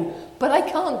know, but I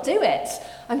can't do it.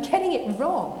 I'm getting it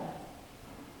wrong.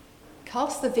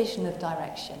 Cast the vision of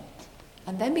direction,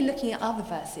 and then be looking at other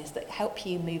verses that help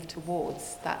you move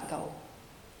towards that goal.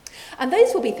 And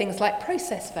those will be things like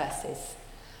process verses.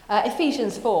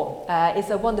 Ephesians 4 is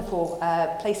a wonderful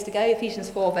place to go. Ephesians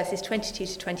 4, verses 22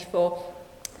 to 24.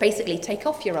 Basically, take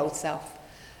off your old self.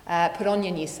 Put on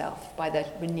your new self by the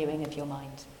renewing of your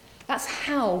mind. That's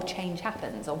how change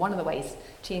happens, or one of the ways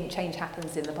change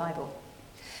happens in the Bible.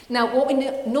 Now, what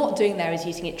we're not doing there is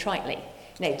using it tritely.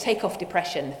 Take off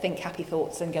depression, think happy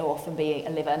thoughts, and go off and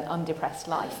live an undepressed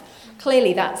life.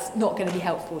 Clearly, that's not going to be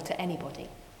helpful to anybody.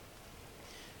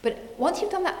 But once you've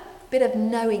done that bit of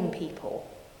knowing people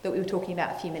that we were talking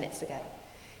about a few minutes ago,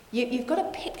 you've got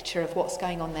a picture of what's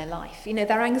going on in their life.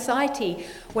 Their anxiety,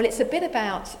 well, it's a bit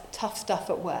about tough stuff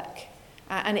at work.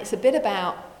 And it's a bit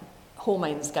about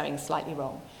hormones going slightly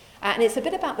wrong. And it's a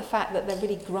bit about the fact that they're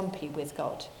really grumpy with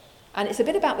God. And it's a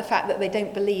bit about the fact that they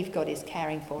don't believe God is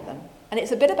caring for them. And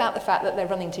it's a bit about the fact that they're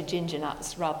running to ginger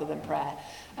nuts rather than prayer.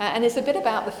 And it's a bit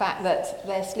about the fact that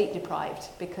they're sleep deprived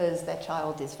because their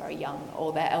child is very young,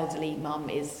 or their elderly mum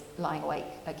is lying awake,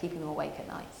 keeping them awake at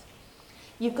night.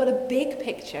 You've got a big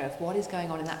picture of what is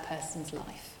going on in that person's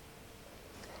life.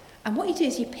 And what you do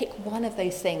is you pick one of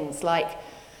those things, like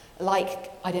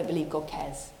I don't believe God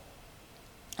cares.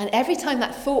 And every time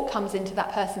that thought comes into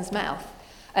that person's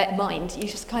mind, you're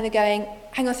just kind of going,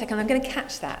 hang on a second, I'm going to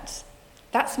catch that.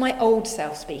 That's my old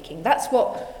self speaking. That's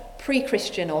what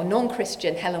pre-Christian or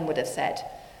non-Christian Helen would have said,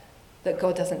 that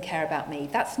God doesn't care about me.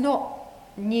 That's not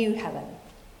new Helen.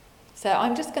 So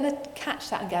I'm just going to catch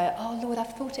that and go, oh Lord,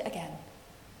 I've thought it again.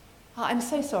 I'm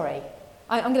so sorry.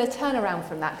 I'm going to turn around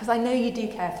from that because I know you do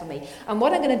care for me. And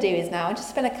what I'm going to do is now, I just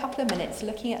spend a couple of minutes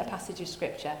looking at a passage of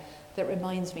scripture that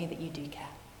reminds me that you do care.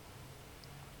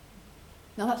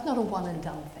 Now, that's not a one and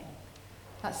done thing.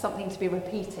 That's something to be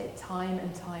repeated time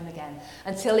and time again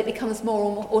until it becomes more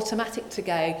and more automatic to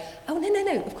go, oh,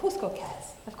 no, of course God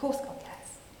cares. Of course God cares.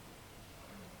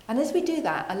 And as we do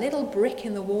that, a little brick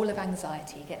in the wall of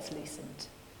anxiety gets loosened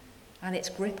and its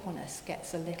grip on us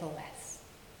gets a little less.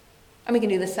 And we can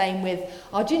do the same with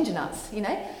our ginger nuts,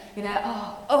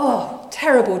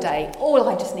 terrible day. All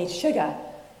I just need sugar.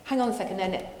 Hang on a second,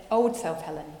 then old self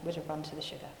Helen would have run to the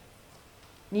sugar.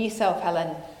 New self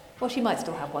Helen, well, she might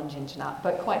still have one ginger nut,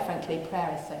 but quite frankly,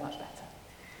 prayer is so much better.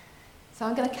 So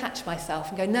I'm going to catch myself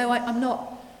and go, no, I'm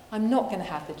not going to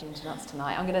have the ginger nuts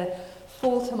tonight. I'm going to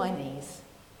fall to my knees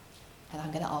and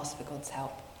I'm going to ask for God's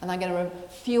help. And I'm going to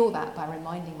fuel that by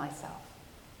reminding myself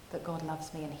that God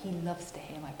loves me and he loves to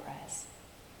hear my prayers.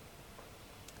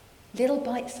 Little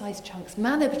bite-sized chunks,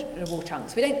 manageable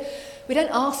chunks. We don't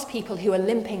ask people who are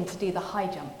limping to do the high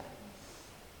jump.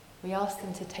 We ask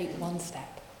them to take one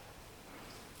step.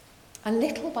 And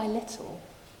little by little,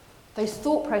 those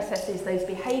thought processes, those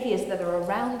behaviours that are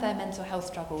around their mental health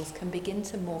struggles can begin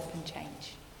to morph and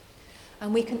change.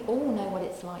 And we can all know what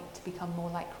it's like to become more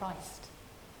like Christ.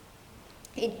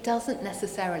 It doesn't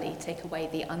necessarily take away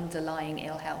the underlying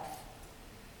ill health,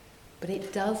 but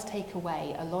it does take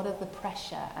away a lot of the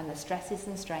pressure and the stresses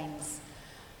and strains,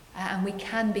 and we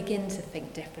can begin to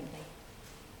think differently.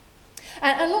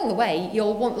 And along the way,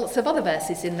 you'll want lots of other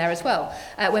verses in there as well.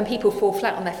 When people fall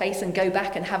flat on their face and go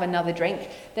back and have another drink,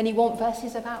 then you want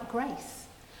verses about grace.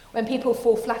 When people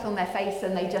fall flat on their face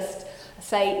and they just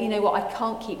say, you know what, I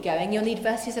can't keep going, you'll need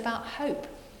verses about hope.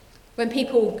 When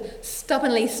people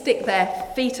stubbornly stick their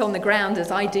feet on the ground, as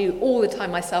I do all the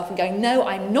time myself, and go, no,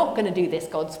 I'm not going to do this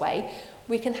God's way,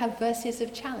 we can have verses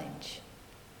of challenge.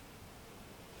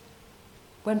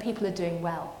 When people are doing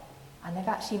well, and they've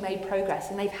actually made progress,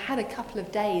 and they've had a couple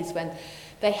of days when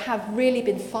they have really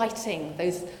been fighting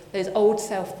those old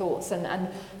self-thoughts and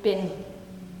been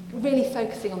really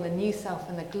focusing on the new self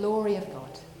and the glory of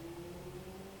God.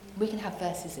 We can have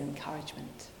verses of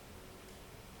encouragement.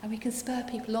 And we can spur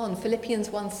people on. Philippians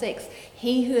 1:6,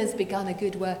 he who has begun a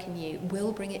good work in you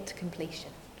will bring it to completion.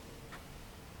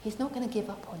 He's not going to give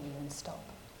up on you and stop.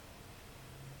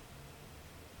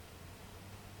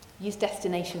 Use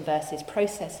destination verses,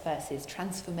 process verses,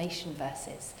 transformation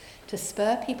verses to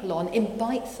spur people on in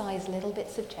bite-sized little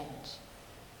bits of change.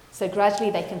 So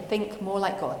gradually they can think more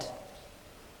like God.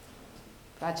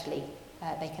 Gradually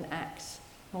they can act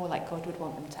more like God would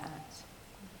want them to act.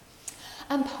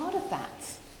 And part of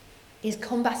that is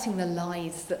combating the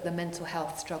lies that the mental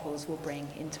health struggles will bring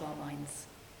into our minds.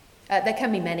 There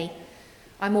can be many.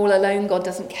 I'm all alone, God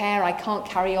doesn't care, I can't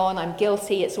carry on, I'm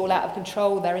guilty, it's all out of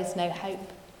control, there is no hope.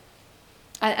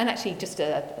 And actually, just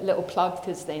a little plug,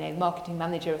 because the marketing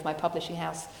manager of my publishing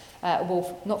house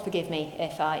will not forgive me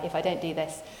if I don't do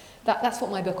this. That's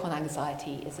what my book on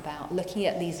anxiety is about, looking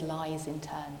at these lies in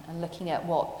turn and looking at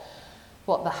what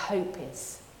the hope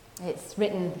is. It's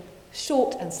written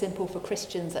short and simple for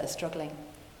Christians that are struggling,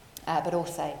 but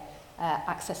also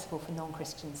accessible for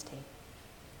non-Christians too.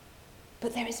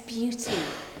 But there is beauty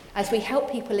as we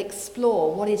help people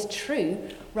explore what is true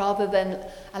rather than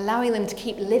allowing them to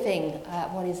keep living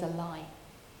what is a lie.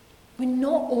 We're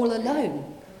not all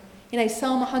alone.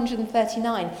 Psalm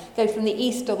 139, go from the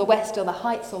east or the west or the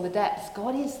heights or the depths.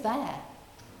 God is there.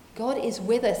 God is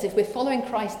with us. If we're following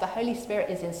Christ, the Holy Spirit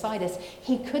is inside us.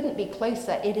 He couldn't be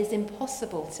closer. It is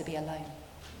impossible to be alone.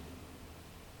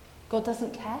 God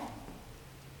doesn't care.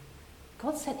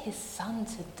 God sent his son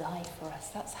to die for us.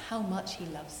 That's how much he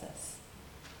loves us.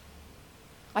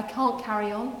 I can't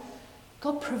carry on.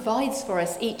 God provides for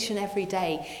us each and every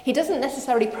day. He doesn't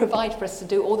necessarily provide for us to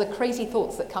do all the crazy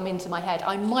thoughts that come into my head.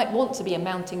 I might want to be a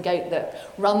mountain goat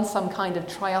that runs some kind of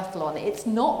triathlon. It's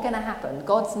not going to happen.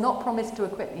 God's not promised to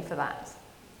equip me for that.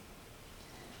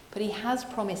 But he has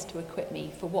promised to equip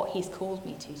me for what he's called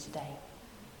me to today.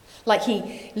 Like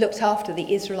he looked after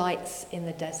the Israelites in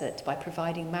the desert by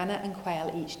providing manna and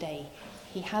quail each day.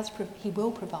 He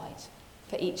will provide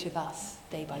for each of us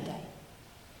day by day.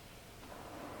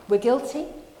 We're guilty?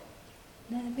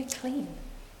 No, we're clean.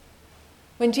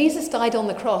 When Jesus died on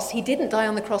the cross, he didn't die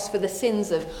on the cross for the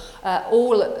sins of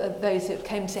all of those who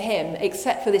came to him,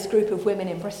 except for this group of women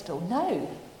in Bristol. No.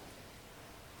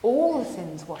 All the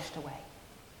sins washed away.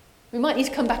 We might need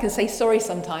to come back and say sorry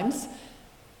sometimes,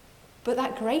 but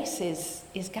that grace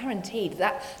is guaranteed.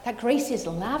 That grace is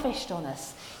lavished on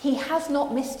us. He has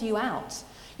not missed you out.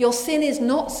 Your sin is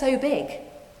not so big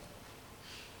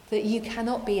that you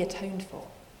cannot be atoned for.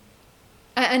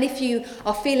 And if you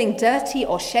are feeling dirty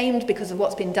or shamed because of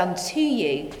what's been done to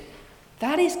you,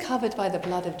 that is covered by the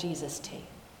blood of Jesus too.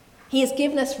 He has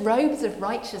given us robes of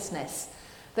righteousness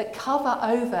that cover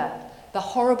over the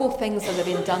horrible things that have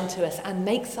been done to us and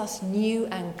makes us new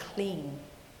and clean.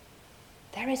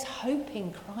 There is hope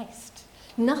in Christ.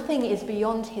 Nothing is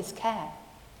beyond his care.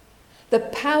 The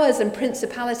powers and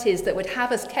principalities that would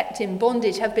have us kept in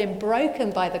bondage have been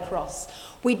broken by the cross.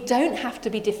 We don't have to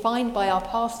be defined by our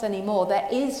past anymore. There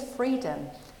is freedom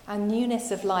and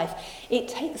newness of life. It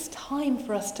takes time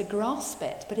for us to grasp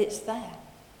it, but it's there.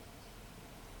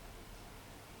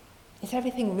 Is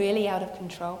everything really out of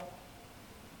control?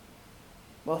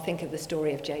 Well, think of the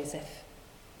story of Joseph.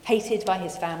 Hated by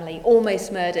his family,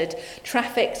 almost murdered,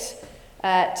 trafficked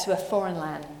to a foreign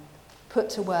land, put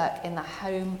to work in the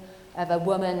home of a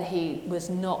woman who was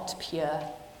not pure,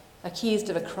 accused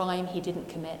of a crime he didn't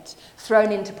commit,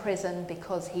 thrown into prison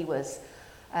because he was,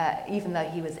 even though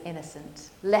he was innocent,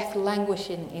 left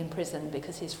languishing in prison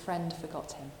because his friend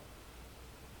forgot him.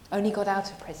 Only got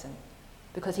out of prison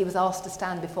because he was asked to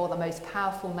stand before the most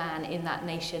powerful man in that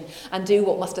nation and do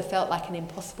what must have felt like an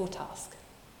impossible task.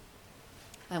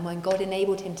 And when God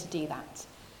enabled him to do that,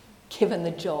 given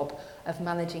the job of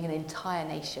managing an entire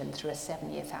nation through a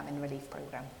 7-year famine relief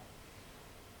program.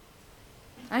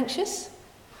 Anxious?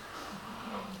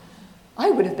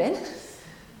 I would have been.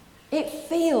 It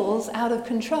feels out of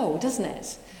control, doesn't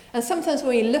it? And sometimes when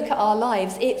we look at our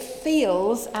lives, it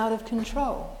feels out of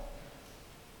control.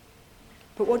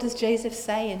 But what does Joseph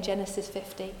say in Genesis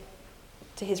 50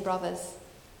 to his brothers?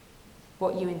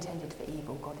 What you intended for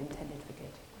evil, God intended for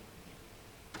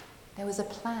good. There was a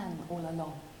plan all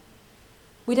along.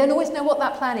 We don't always know what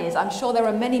that plan is. I'm sure there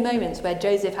are many moments where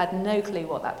Joseph had no clue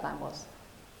what that plan was.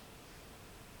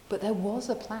 But there was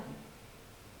a plan.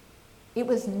 It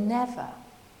was never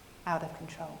out of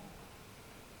control.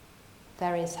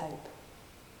 There is hope.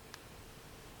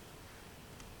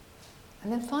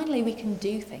 And then finally we can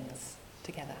do things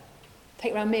together.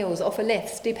 Take round meals, offer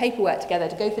lifts, do paperwork together,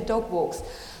 to go for dog walks,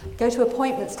 go to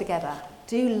appointments together,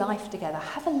 do life together,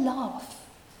 have a laugh.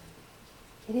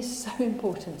 It is so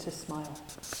important to smile,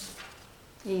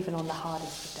 even on the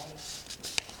hardest of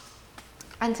days.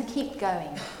 And to keep going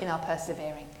in our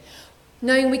persevering,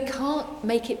 knowing we can't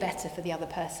make it better for the other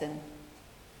person,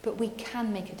 but we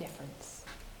can make a difference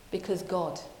because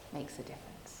God makes a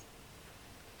difference.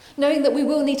 Knowing that we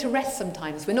will need to rest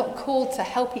sometimes. We're not called to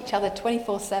help each other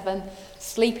 24/7.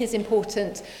 Sleep is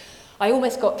important. I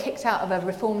almost got kicked out of a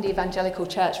Reformed evangelical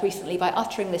church recently by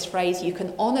uttering this phrase, you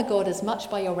can honour God as much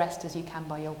by your rest as you can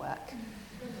by your work.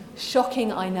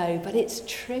 Shocking, I know, but it's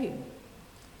true.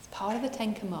 It's part of the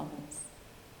 10 Commandments.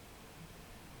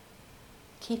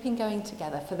 Keeping going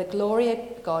together for the glory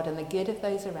of God and the good of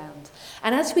those around.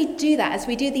 And as we do that, as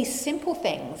we do these simple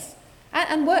things,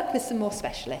 and work with some more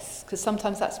specialists, because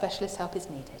sometimes that specialist help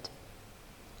is needed,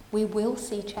 we will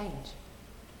see change.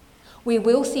 We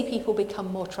will see people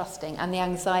become more trusting and the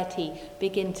anxiety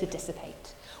begin to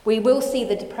dissipate. We will see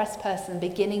the depressed person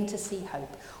beginning to see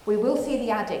hope. We will see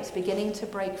the addict beginning to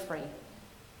break free.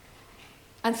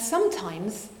 And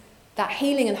sometimes that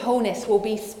healing and wholeness will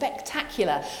be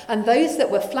spectacular, and those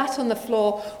that were flat on the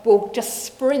floor will just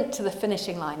sprint to the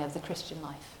finishing line of the Christian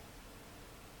life.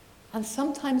 And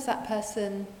sometimes that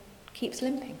person keeps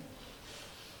limping,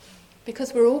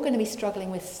 because we're all going to be struggling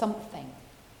with something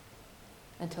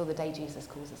until the day Jesus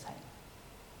calls us home.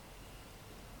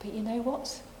 But you know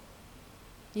what?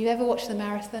 You ever watch the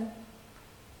marathon?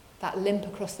 That limp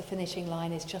across the finishing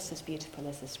line is just as beautiful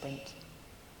as the sprint.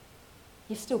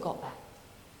 You've still got that.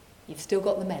 You've still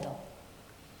got the medal.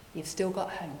 You've still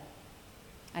got home.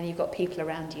 And you've got people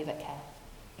around you that care.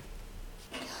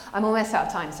 I'm almost out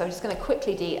of time, so I'm just going to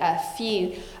quickly do a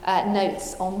few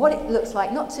notes on what it looks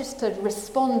like, not just to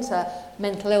respond to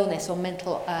mental illness or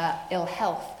mental ill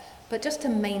health, but just to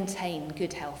maintain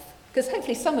good health. Because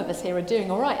hopefully some of us here are doing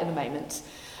all right at the moment,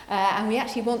 and we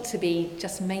actually want to be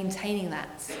just maintaining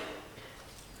that.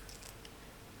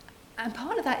 And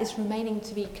part of that is remaining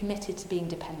to be committed to being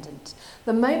dependent.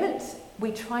 The moment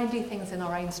we try and do things in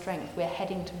our own strength, we're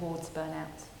heading towards burnout.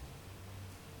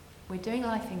 We're doing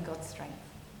life in God's strength.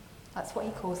 That's what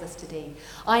he calls us to do.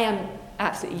 I am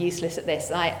absolutely useless at this.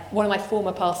 One of my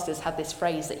former pastors had this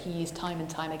phrase that he used time and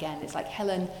time again. It's like,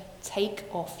 Helen, take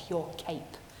off your cape.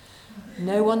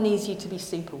 No one needs you to be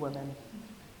Superwoman.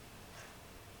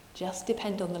 Just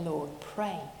depend on the Lord.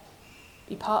 Pray.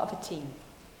 Be part of a team.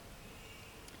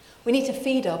 We need to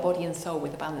feed our body and soul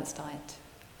with a balanced diet.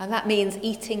 And that means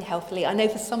eating healthily. I know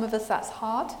for some of us that's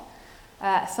hard.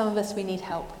 Some of us, we need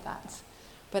help with that.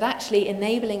 But actually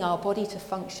enabling our body to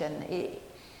function,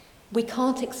 We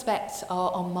can't expect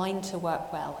our mind to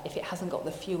work well if it hasn't got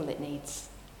the fuel it needs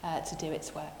to do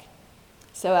its work.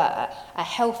 So a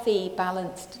healthy,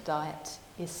 balanced diet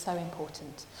is so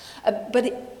important.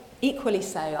 Equally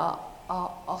so,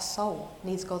 our soul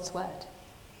needs God's word.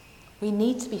 We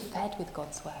need to be fed with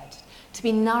God's word, to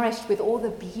be nourished with all the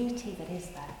beauty that is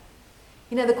there.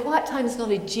 You know, the quiet time is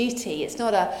not a duty. It's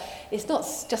not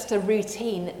just a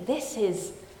routine. This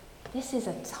is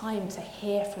a time to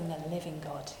hear from the living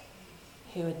God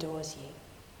who adores you.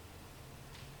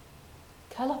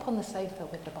 Curl up on the sofa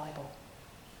with the Bible.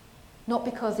 Not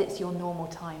because it's your normal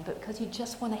time, but because you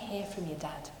just want to hear from your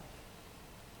dad.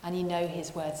 And you know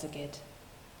his words are good.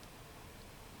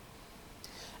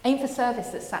 Aim for service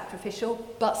that's sacrificial,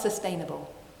 but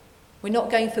sustainable. We're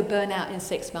not going for burnout in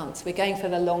 6 months. We're going for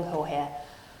the long haul here.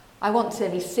 I want to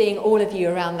be seeing all of you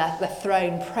around the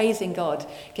throne, praising God,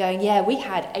 going, yeah, we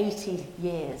had 80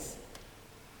 years,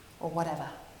 or whatever,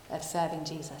 of serving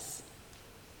Jesus.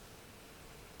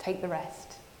 Take the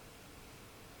rest.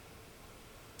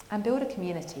 And build a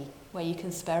community where you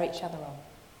can spur each other on.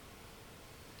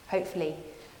 Hopefully,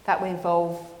 that will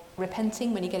involve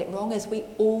repenting when you get it wrong, as we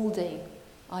all do.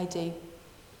 I do.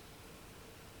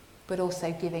 But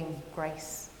also giving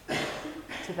grace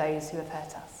to those who have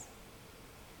hurt us.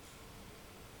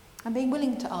 And being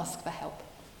willing to ask for help.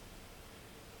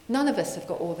 None of us have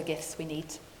got all the gifts we need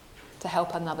to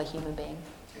help another human being.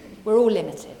 We're all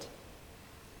limited.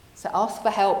 So ask for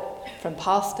help from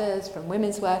pastors, from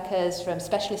women's workers, from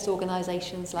specialist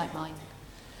organisations like mine.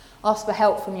 Ask for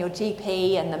help from your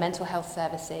GP and the mental health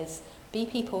services. Be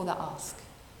people that ask.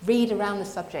 Read around the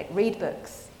subject. Read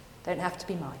books. Don't have to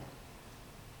be mine.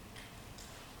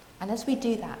 And as we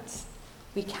do that,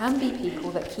 we can be people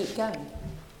that keep going,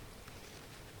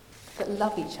 that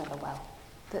love each other well,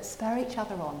 that spur each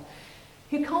other on,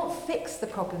 who can't fix the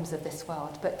problems of this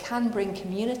world, but can bring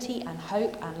community and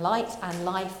hope and light and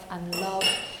life and love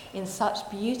in such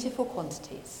beautiful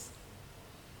quantities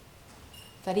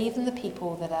that even the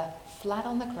people that are flat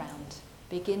on the ground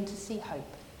begin to see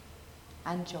hope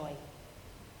and joy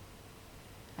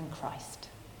and Christ.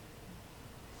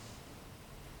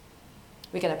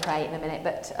 We're going to pray in a minute,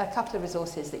 but a couple of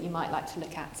resources that you might like to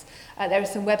look at. There are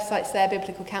some websites there.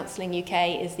 Biblical Counselling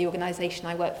UK is the organisation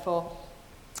I work for.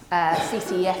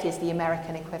 CCEF is the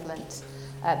American equivalent.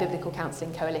 Biblical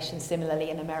Counselling Coalition, similarly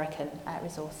an American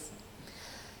resource.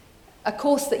 A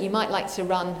course that you might like to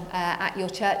run at your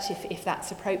church, if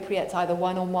that's appropriate, either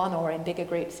one-on-one or in bigger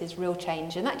groups, is Real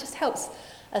Change. And that just helps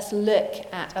us look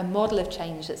at a model of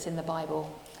change that's in the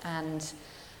Bible and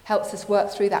helps us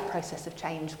work through that process of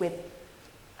change with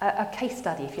a case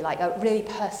study, if you like, a really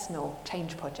personal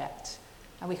change project.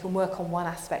 And we can work on one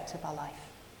aspect of our life.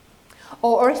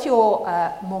 Or if you're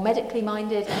more medically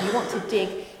minded and you want to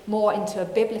dig more into a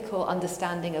biblical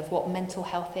understanding of what mental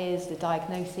health is, the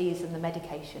diagnoses and the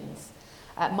medications,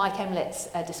 Mike Emlett's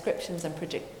Descriptions and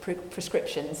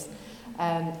Prescriptions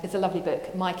is a lovely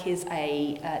book. Mike is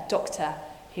a doctor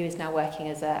who is now working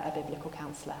as a biblical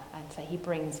counsellor, and so he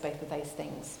brings both of those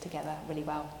things together really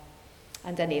well.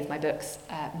 And any of my books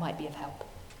might be of help.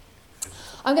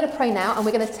 I'm going to pray now, and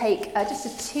we're going to take just a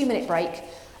 2-minute break.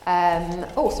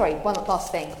 One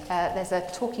last thing. There's a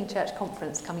Talking Church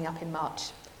conference coming up in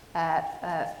March,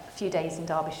 a few days in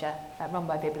Derbyshire, run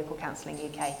by Biblical Counselling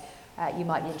UK. You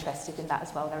might be interested in that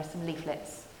as well. There are some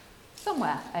leaflets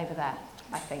somewhere over there,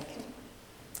 I think.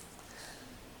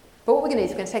 But what we're going to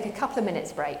do is we're going to take a couple of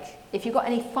minutes break. If you've got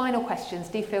any final questions,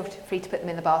 do feel free to put them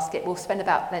in the basket. We'll spend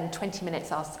about then 20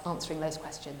 minutes answering those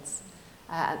questions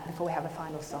before we have a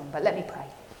final song. But let me pray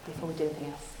before we do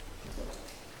anything else.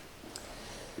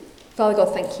 Father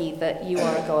God, thank you that you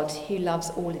are a God who loves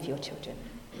all of your children.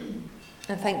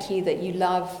 And thank you that you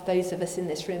love those of us in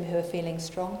this room who are feeling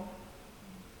strong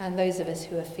and those of us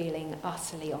who are feeling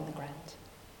utterly on the ground.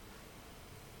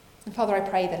 And Father, I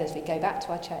pray that as we go back to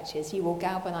our churches, you will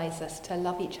galvanise us to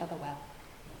love each other well,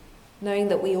 knowing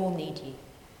that we all need you,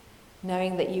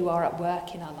 knowing that you are at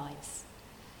work in our lives,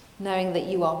 knowing that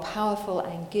you are powerful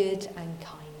and good and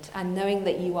kind, and knowing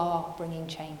that you are bringing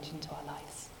change into our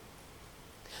lives.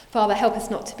 Father, help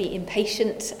us not to be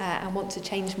impatient and want to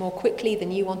change more quickly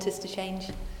than you want us to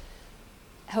change.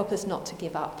 Help us not to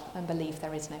give up and believe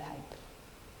there is no hope.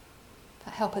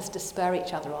 But help us to spur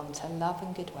each other on to love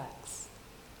and good works,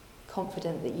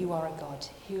 confident that you are a God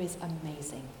who is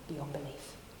amazing beyond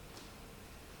belief.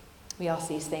 We ask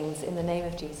these things in the name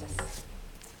of Jesus.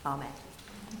 Amen.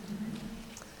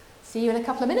 See you in a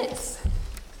couple of minutes.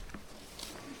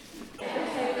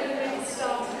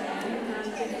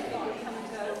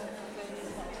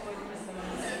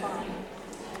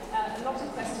 A lot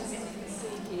of questions you can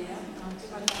see here. I'm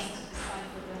trying to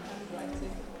decipher them.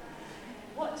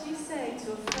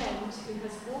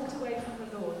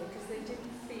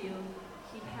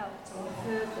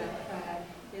 further prayer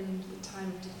in the time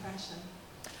of depression?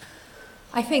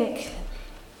 I think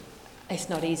it's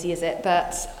not easy, is it?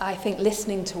 But I think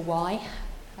listening to why,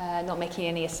 not making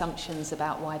any assumptions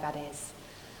about why that is,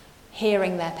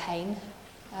 hearing their pain,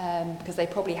 because they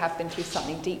probably have been through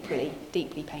something deeply,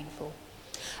 deeply painful.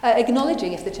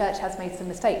 Acknowledging if the church has made some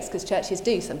mistakes, because churches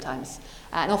do sometimes.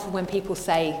 And often when people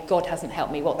say, God hasn't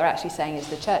helped me, what they're actually saying is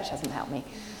the church hasn't helped me.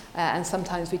 And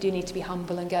sometimes we do need to be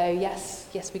humble and go,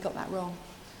 yes, we got that wrong.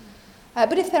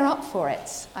 But if they're up for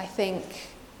it, I think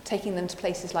taking them to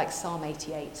places like Psalm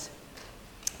 88,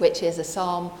 which is a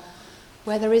psalm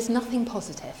where there is nothing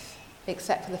positive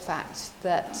except for the fact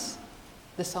that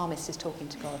the psalmist is talking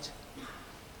to God.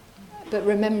 But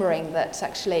remembering that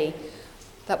actually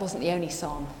that wasn't the only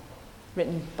psalm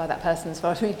written by that person as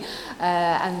far as me,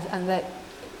 and that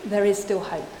there is still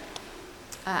hope.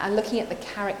 And looking at the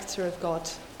character of God,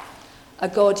 a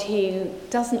God who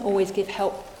doesn't always give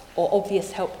help or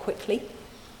obvious help quickly,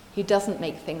 who doesn't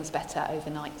make things better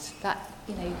overnight. That,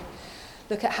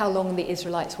 look at how long the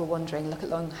Israelites were wandering, look at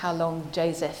how long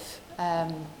Joseph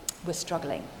was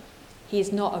struggling. He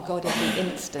is not a God of the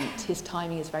instant. His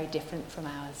timing is very different from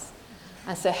ours.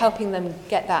 And so helping them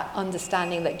get that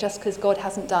understanding that just because God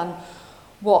hasn't done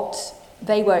what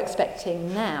they were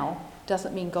expecting now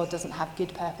doesn't mean God doesn't have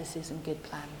good purposes and good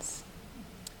plans.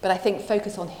 But I think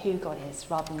focus on who God is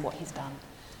rather than what he's done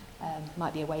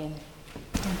might be a way in.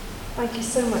 Thank you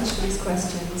so much for these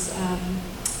questions.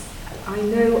 I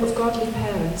know of godly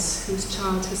parents whose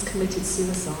child has committed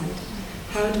suicide.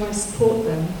 How do I support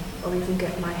them or even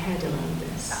get my head around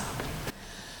this?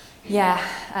 Yeah,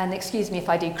 and excuse me if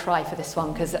I do cry for this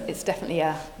one, because it's definitely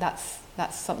that's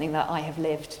something that I have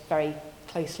lived very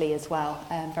closely as well.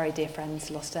 Very dear friends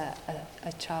lost a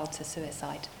child to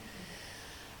suicide.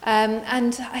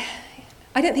 And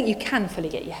I don't think you can fully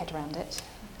get your head around it.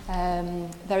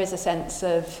 There is a sense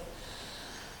of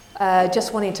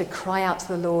just wanting to cry out to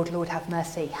the Lord, Lord have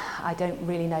mercy. I don't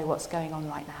really know what's going on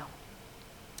right now.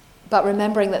 But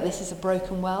remembering that this is a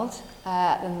broken world,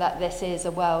 and that this is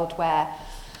a world where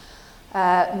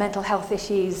mental health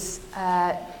issues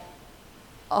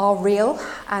are real,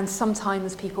 and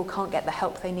sometimes people can't get the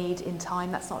help they need in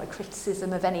time. That's not a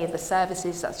criticism of any of the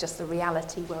services, that's just the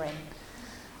reality we're in.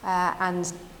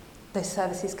 And those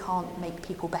services can't make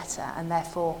people better, and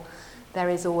therefore there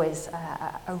is always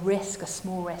a risk, a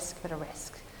small risk, but a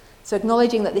risk. So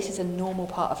acknowledging that this is a normal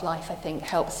part of life, I think,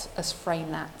 helps us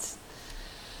frame that.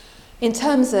 In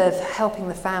terms of helping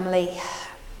the family,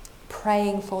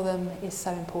 praying for them is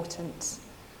so important.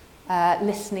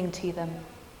 Listening to them,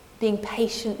 being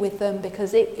patient with them,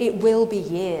 because it will be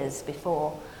years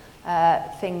before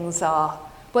things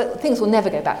will never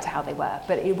go back to how they were,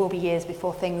 but it will be years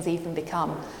before things even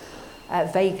become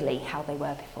vaguely how they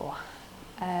were before.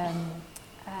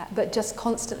 But just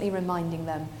constantly reminding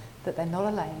them that they're not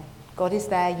alone. God is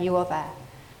there, you are there.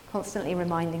 Constantly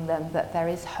reminding them that there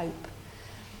is hope.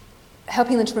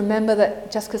 Helping them to remember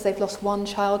that just because they've lost one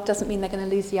child doesn't mean they're going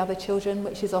to lose the other children,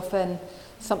 which is often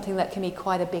something that can be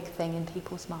quite a big thing in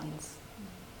people's minds.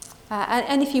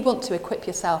 And if you want to equip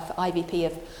yourself,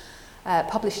 IVP have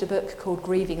published a book called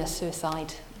Grieving a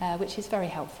Suicide, which is very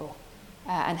helpful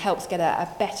and helps get a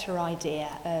better idea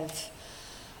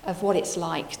of what it's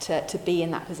like to be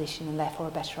in that position, and therefore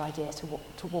a better idea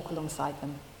to walk alongside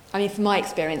them. I mean, from my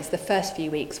experience, the first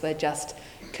few weeks were just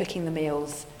cooking the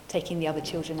meals, taking the other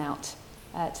children out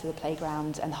to the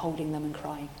playground and holding them and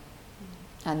crying.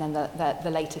 And then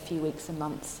the later few weeks and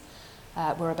months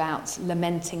were about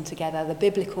lamenting together. The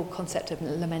biblical concept of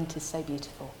lament is so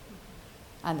beautiful.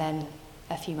 And then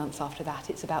a few months after that,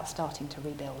 it's about starting to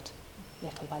rebuild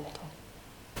little by little.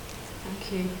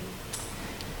 Thank you.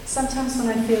 Sometimes when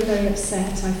I feel very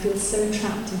upset, I feel so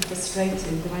trapped and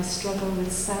frustrated that I struggle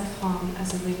with self-harm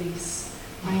as a release.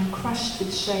 I am crushed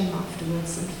with shame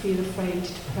afterwards and feel afraid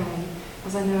to pray,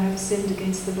 as I know I have sinned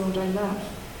against the Lord I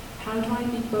love. How do I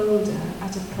be bolder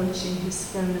at approaching his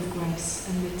throne of grace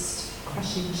amidst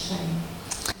crushing shame?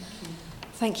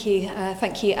 Thank you.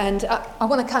 And I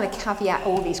want to kind of caveat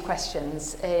all these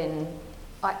questions in,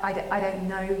 I don't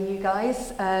know you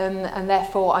guys, and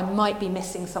therefore I might be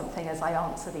missing something as I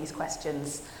answer these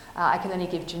questions. I can only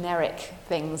give generic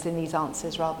things in these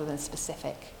answers rather than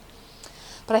specific.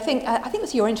 But I think it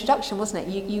was your introduction, wasn't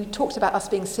it? You talked about us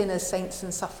being sinners, saints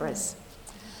and sufferers.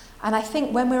 And I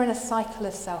think when we're in a cycle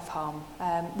of self-harm,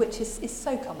 which is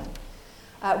so common,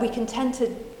 we can tend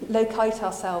to locate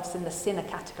ourselves in the sinner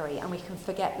category, and we can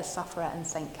forget the sufferer and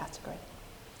saint category.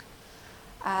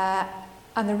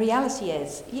 And the reality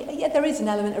is, yeah, there is an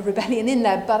element of rebellion in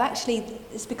there, but actually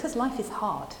it's because life is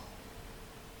hard.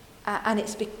 And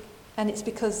it's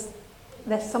because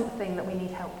there's something that we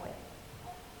need help with.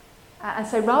 And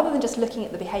so rather than just looking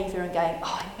at the behaviour and going,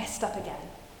 oh, I messed up again,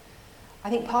 I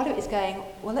think part of it is going,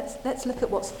 well, let's look at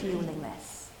what's fueling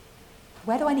this.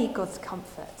 Where do I need God's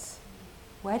comfort?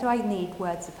 Where do I need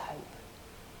words of hope?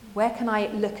 Where can I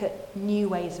look at new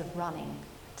ways of running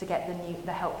to get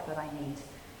the help that I need?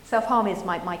 Self-harm is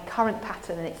my current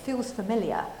pattern, and it feels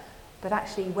familiar, but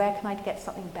actually where can I get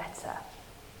something better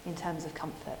in terms of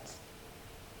comfort?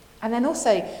 And then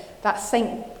also that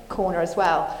saint corner as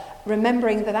well,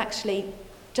 remembering that actually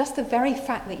just the very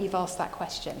fact that you've asked that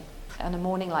question on a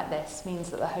morning like this means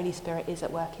that the Holy Spirit is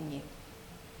at work in you.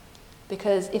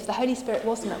 Because if the Holy Spirit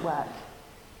wasn't at work,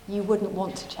 you wouldn't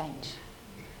want to change.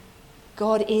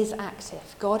 God is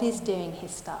active. God is doing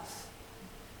his stuff.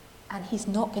 And he's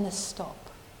not going to stop.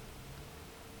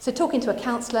 So talking to a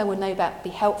counsellor would no doubt be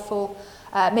helpful.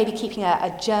 Maybe keeping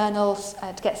a journal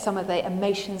to get some of the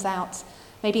emotions out.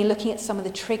 Maybe looking at some of the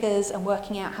triggers and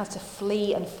working out how to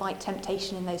flee and fight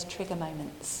temptation in those trigger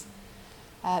moments.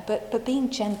 But being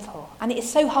gentle. And it's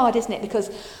so hard, isn't it? Because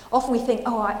often we think,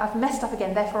 oh, I've messed up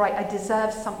again, therefore I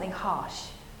deserve something harsh.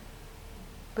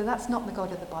 But that's not the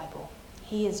God of the Bible.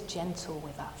 He is gentle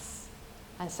with us.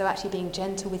 And so actually being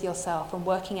gentle with yourself and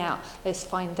working out those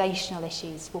foundational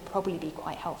issues will probably be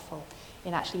quite helpful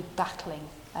in actually battling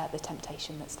the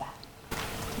temptation that's there.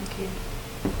 Thank you.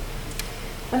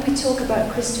 When we talk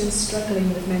about Christians struggling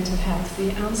with mental health,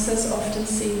 the answers often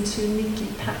seem too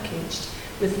neatly packaged,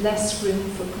 with less room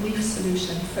for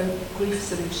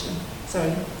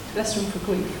less room for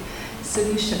grief,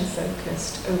 solution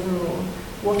focused overall.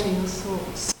 What are your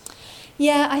thoughts?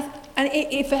 Yeah, and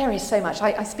it varies so much.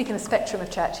 I speak in a spectrum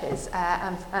of churches,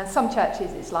 and some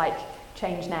churches it's like,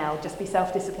 change now, just be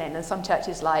self-disciplined, and some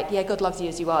churches like, yeah, God loves you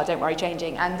as you are, don't worry,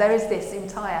 changing. And there is this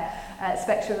entire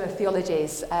spectrum of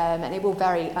theologies, and it will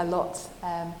vary a lot.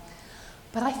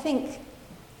 But I think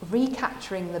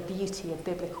recapturing the beauty of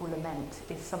biblical lament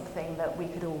is something that we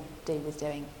could all do with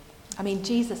doing. I mean,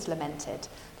 Jesus lamented,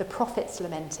 the prophets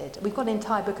lamented. We've got an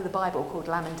entire book of the Bible called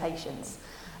Lamentations,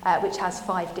 which has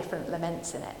 5 different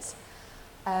laments in it.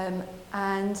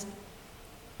 And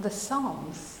the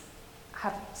Psalms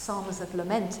have psalms of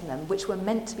lament in them, which were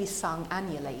meant to be sung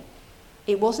annually.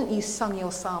 It wasn't you sung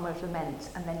your psalm of lament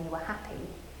and then you were happy.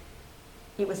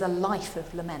 It was a life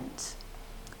of lament.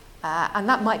 And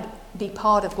that might be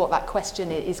part of what that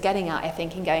question is getting at, I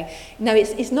think, in going, no,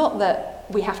 it's not that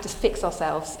we have to fix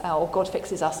ourselves or God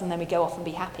fixes us and then we go off and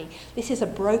be happy. This is a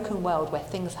broken world where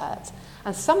things hurt.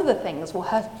 And some of the things will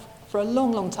hurt for a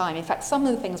long, long time. In fact, some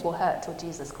of the things will hurt till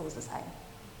Jesus calls us home.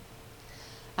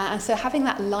 And so having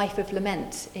that life of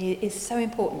lament is so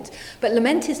important. But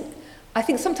lament is, I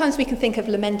think sometimes we can think of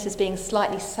lament as being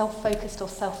slightly self-focused or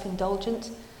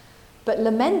self-indulgent. But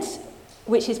lament,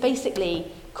 which is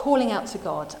basically calling out to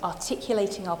God,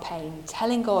 articulating our pain,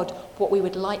 telling God what we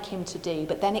would like him to do,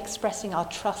 but then expressing our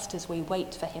trust as we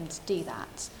wait for him to do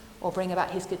that or bring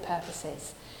about his good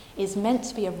purposes, is meant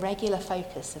to be a regular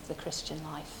focus of the Christian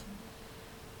life.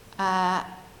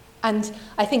 And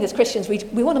I think as Christians,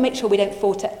 we want to make sure we don't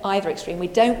fall to either extreme. We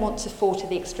don't want to fall to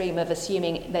the extreme of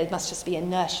assuming there must just be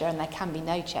inertia and there can be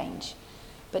no change.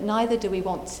 But neither do we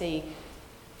want to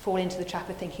fall into the trap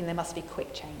of thinking there must be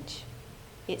quick change.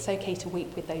 It's okay to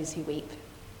weep with those who weep.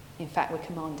 In fact, we're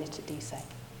commanded to do so.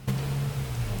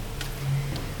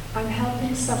 I'm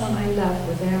helping someone I love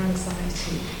with their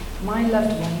anxiety. My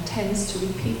loved one tends to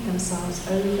repeat themselves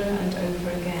over and over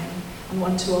again and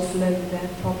want to offload their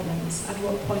problems. At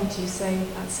what point do you say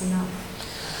that's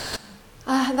enough?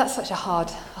 That's such a hard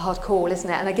call, isn't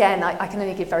it? And again, I can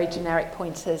only give very generic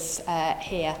pointers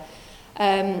here.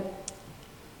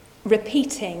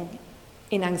 Repeating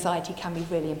in anxiety can be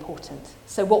really important.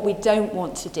 So what we don't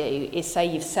want to do is say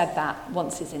you've said that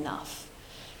once is enough.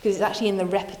 Because it's actually in the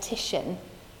repetition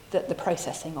that the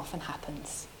processing often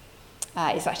happens.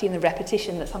 It's actually in the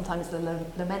repetition that sometimes the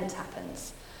lament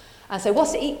happens. And so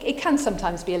it can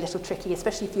sometimes be a little tricky,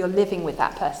 especially if you're living with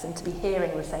that person, to be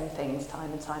hearing the same things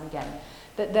time and time again.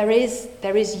 But there is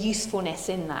usefulness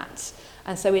in that.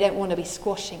 And so we don't want to be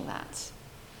squashing that.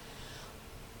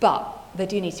 But there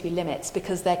do need to be limits,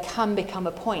 because there can become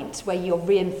a point where you're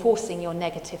reinforcing your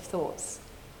negative thoughts.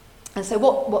 And so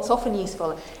what's often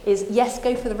useful is, yes,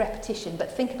 go for the repetition,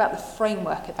 but think about the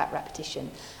framework of that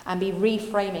repetition and be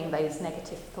reframing those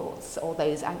negative thoughts or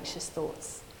those anxious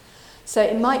thoughts. So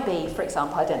it might be, for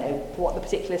example, I don't know what the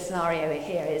particular scenario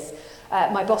here is.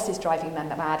 My boss is driving me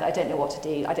mad, I don't know what to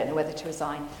do, I don't know whether to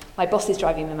resign. My boss is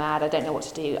driving me mad, I don't know what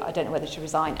to do, I don't know whether to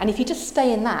resign. And if you just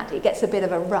stay in that, it gets a bit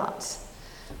of a rut.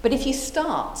 But if you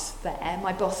start there,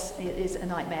 my boss is a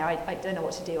nightmare, I don't know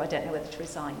what to do, I don't know whether to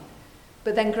resign.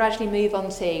 but then gradually move on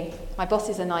to, my boss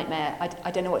is a nightmare,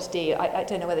 I don't know what to do, I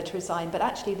don't know whether to resign, but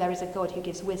actually there is a God who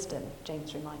gives wisdom,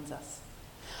 James reminds us.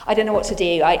 I don't know what to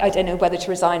do, I don't know whether to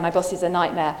resign, my boss is a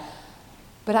nightmare,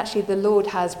 but actually the Lord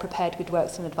has prepared good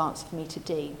works in advance for me to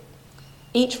do.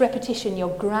 Each repetition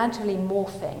you're gradually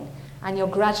morphing and you're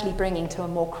gradually bringing to a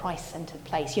more Christ-centered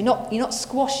place. You're not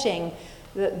squashing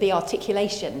the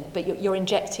articulation, but you're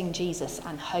injecting Jesus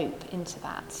and hope into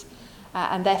that.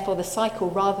 And therefore the cycle,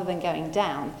 rather than going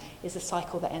down, is a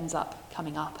cycle that ends up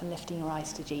coming up and lifting your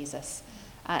eyes to Jesus.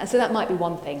 And so that might be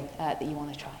one thing that you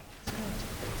want to try.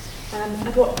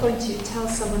 At what point do you tell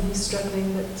someone who's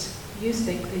struggling that you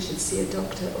think they should see a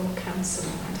doctor or a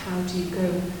counsellor, and how would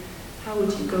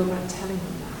you go about telling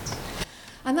them that?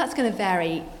 And that's going to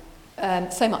vary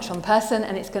so much on the person,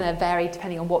 and it's going to vary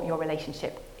depending on what your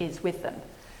relationship is with them.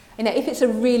 You know, if it's a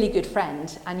really good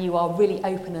friend and you are really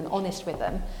open and honest with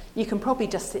them, you can probably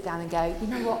just sit down and go, you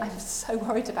know what, I'm so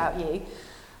worried about you.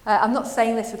 I'm not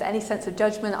saying this with any sense of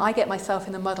judgment. I get myself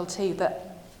in a muddle too,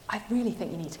 but I really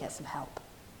think you need to get some help.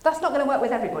 That's not going to work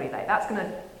with everybody though. That's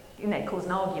going to cause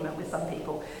an argument with some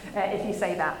people if you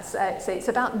say that. So it's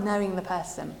about knowing the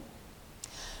person.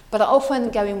 But I often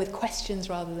go in with questions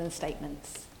rather than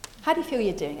statements. How do you feel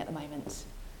you're doing at the moment?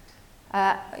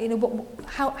 How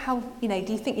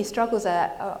do you think your struggles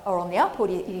are on the up, or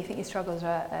do you think your struggles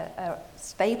are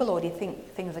stable, or do you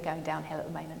think things are going downhill at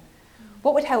the moment?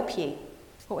 What would help you?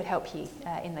 What would help you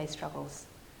in those struggles?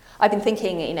 I've been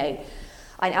thinking,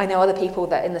 I know other people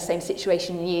that are in the same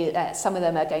situation you. Some of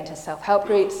them are going to self-help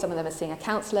groups, some of them are seeing a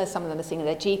counsellor, some of them are seeing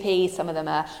their GP, some of them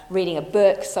are reading a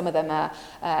book, some of them are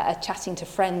chatting to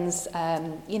friends.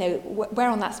 Where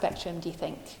on that spectrum do you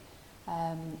think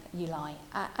you lie?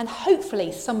 And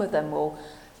hopefully some of them will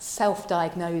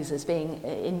self-diagnose as being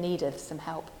in need of some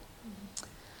help.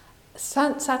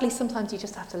 Sadly, sometimes you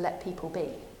just have to let people be.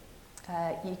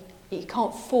 You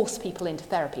can't force people into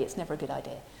therapy. It's never a good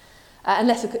idea.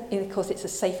 Unless, of course, it's a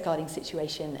safeguarding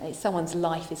situation. If someone's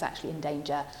life is actually in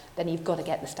danger, then you've got to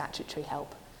get the statutory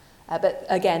help. But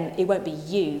again, it won't be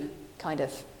you kind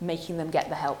of making them get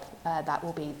the help. That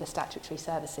will be the statutory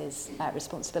services'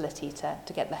 responsibility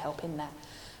to get the help in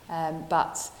there.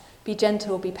 But be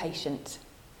gentle, be patient,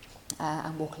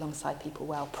 and walk alongside people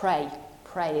well. Pray.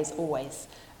 Pray is always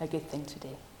a good thing to do.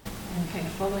 Okay,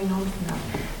 following on from that,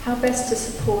 how best to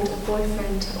support a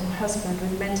boyfriend or husband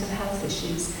with mental health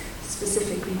issues,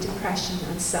 specifically depression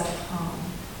and self-harm?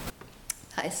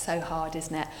 That is so hard,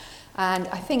 isn't it? And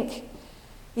I think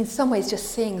in some ways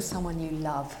just seeing someone you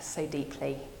love so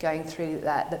deeply going through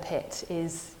the pit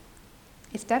is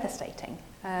devastating.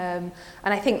 And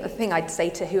I think the thing I'd say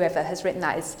to whoever has written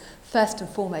that is, first and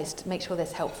foremost, make sure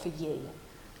there's help for you,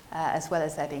 as well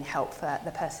as there being help for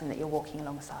the person that you're walking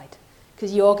alongside.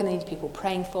 Because you are going to need people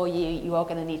praying for you, you are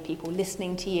going to need people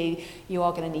listening to you, you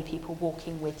are going to need people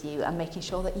walking with you and making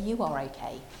sure that you are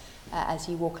okay as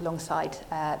you walk alongside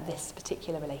this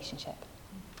particular relationship.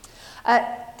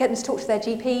 Get them to talk to their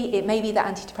GP. It may be that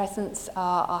antidepressants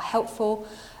are helpful.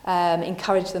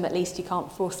 Encourage them at least, you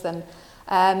can't force them.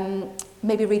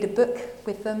 Maybe read a book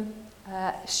with them.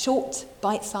 Short,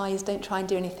 bite-sized, don't try and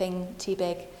do anything too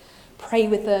big. Pray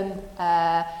with them.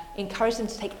 Encourage them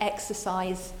to take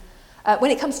exercise.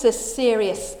 When it comes to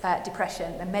serious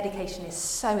depression, the medication is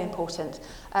so important,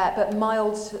 but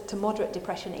mild to moderate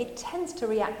depression, it tends to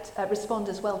respond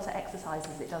as well to exercise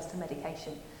as it does to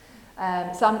medication.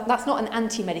 That's not an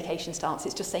anti-medication stance,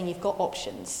 it's just saying you've got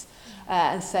options.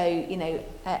 And so,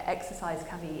 exercise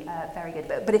can be very good.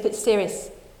 But if it's serious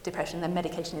depression, then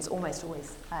medication is almost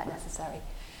always necessary.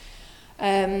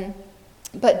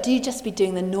 But do just be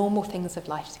doing the normal things of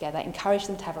life together. Encourage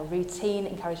them to have a routine,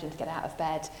 encourage them to get out of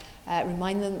bed,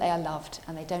 remind them that they are loved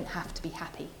and they don't have to be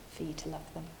happy for you to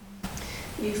love them.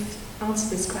 You've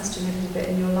answered this question a little bit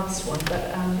in your last one,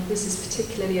 but this is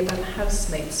particularly about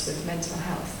housemates with mental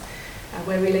health,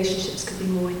 where relationships could be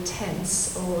more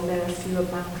intense or there are fewer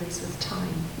boundaries with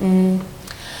time.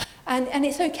 And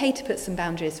it's okay to put some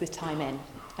boundaries with time in.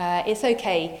 It's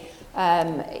okay.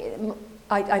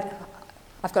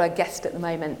 I've got a guest at the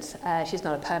moment. She's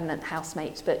not a permanent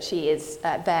housemate, but she is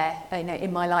there,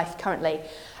 in my life currently.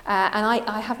 And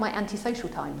I have my antisocial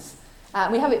times.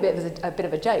 We have it a bit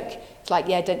of a joke. It's like,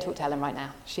 don't talk to Helen right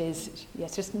now.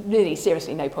 It's just really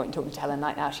seriously no point in talking to Helen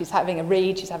right now. She's having a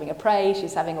read, she's having a pray,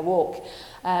 she's having a walk.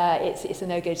 It's a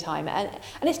no-go time. And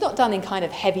it's not done in kind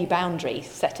of heavy boundary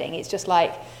setting. It's just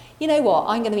like, you know what,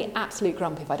 I'm going to be absolute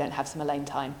grump if I don't have some alone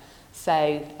time.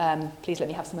 So please let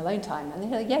me have some alone time. And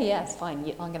they're like, yeah, it's fine.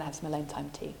 I'm going to have some alone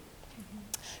time too. Mm-hmm.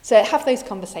 So have those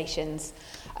conversations.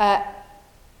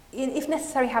 If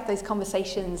necessary, have those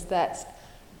conversations that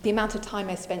the amount of time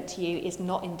I spent to you is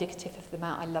not indicative of the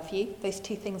amount I love you. Those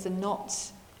two things are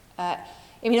not...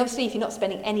 obviously, if you're not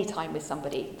spending any time with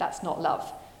somebody, that's not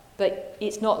love. But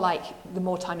it's not like the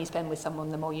more time you spend with someone,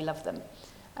 the more you love them.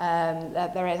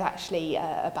 There is actually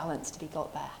a balance to be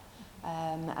got there.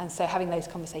 And so having those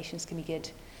conversations can be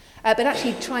good. But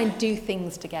actually try and do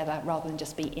things together rather than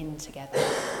just be in together.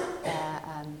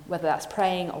 Whether that's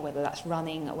praying or whether that's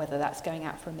running or whether that's going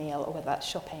out for a meal or whether that's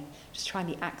shopping. Just try and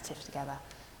be active together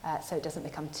so it doesn't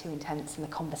become too intense in the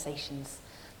conversations.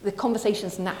 The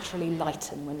conversations naturally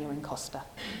lighten when you're in Costa.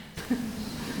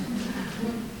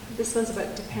 This one's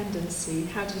about dependency.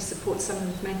 How do you support someone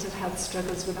with mental health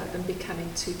struggles without them becoming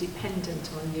too dependent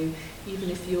on you, even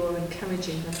if you're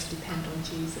encouraging them to depend on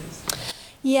Jesus?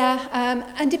 Yeah,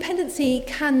 and dependency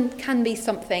can be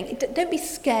something. Don't be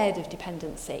scared of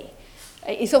dependency.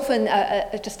 It's often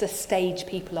just a stage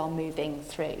people are moving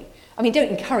through. I mean, don't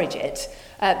encourage it,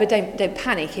 but don't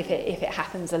panic if it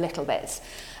happens a little bit.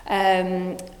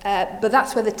 But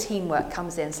that's where the teamwork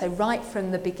comes in. So right from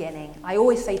the beginning, I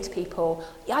always say to people,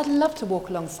 yeah, I'd love to walk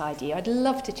alongside you. I'd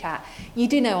love to chat. You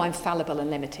do know I'm fallible and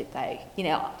limited, though.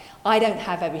 I don't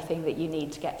have everything that you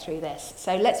need to get through this.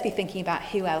 So let's be thinking about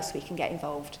who else we can get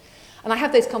involved. And I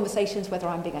have those conversations whether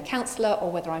I'm being a counsellor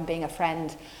or whether I'm being a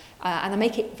friend. And I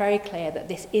make it very clear that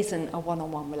this isn't a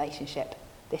one-on-one relationship.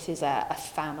 This is a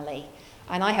family.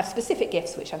 And I have specific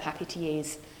gifts which I'm happy to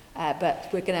use. But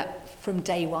we're going to, from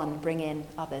day one, bring in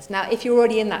others. Now, if you're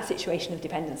already in that situation of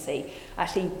dependency,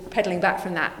 actually pedalling back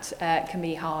from that can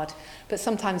be hard. But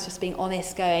sometimes just being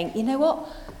honest, going, you know what,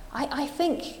 I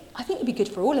think it'd be good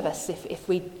for all of us if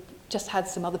we just had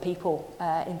some other people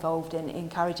involved in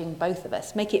encouraging both of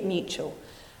us. Make it mutual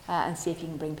and see if you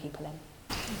can bring people in.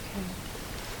 Okay.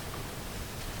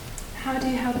 How do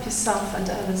you help yourself and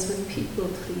others with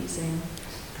people-pleasing,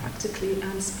 practically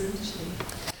and spiritually?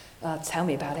 Tell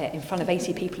me about it. In front of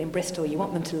 80 people in Bristol, you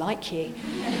want them to like you.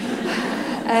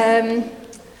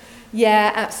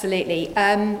 Yeah, absolutely.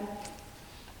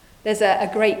 There's a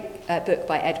great book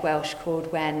by Ed Welsh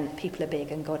called When People Are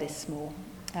Big and God Is Small.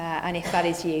 And if that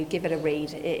is you, give it a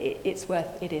read. It is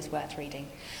worth reading.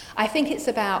 I think it's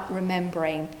about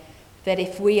remembering that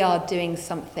if we are doing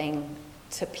something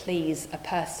to please a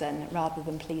person rather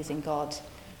than pleasing God,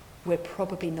 we're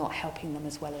probably not helping them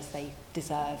as well as they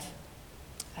deserve.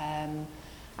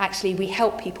 Actually, we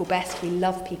help people best, we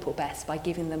love people best by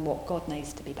giving them what God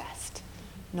knows to be best,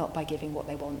 not by giving what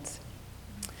they want.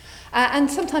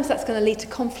 And sometimes that's going to lead to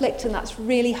conflict, and that's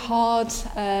really hard.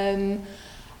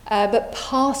 But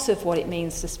part of what it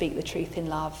means to speak the truth in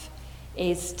love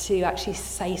is to actually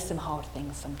say some hard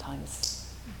things sometimes.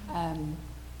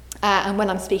 And when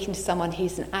I'm speaking to someone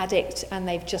who's an addict and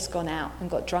they've just gone out and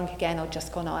got drunk again or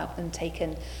just gone out and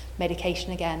taken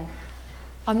medication again,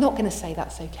 I'm not going to say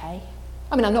that's okay.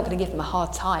 I mean, I'm not going to give them a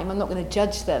hard time. I'm not going to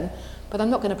judge them, but I'm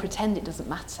not going to pretend it doesn't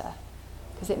matter,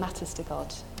 because it matters to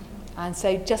God. And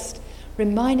so just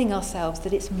reminding ourselves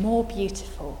that it's more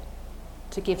beautiful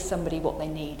to give somebody what they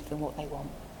need than what they want.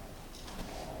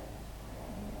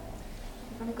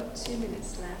 We've only got 2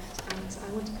 minutes left, and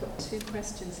I want to put 2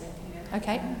 questions in here.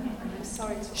 Okay. And I'm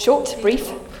sorry to Short, brief.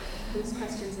 Those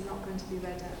questions are not going to be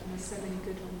read out, and there's so many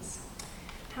good ones.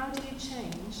 How do you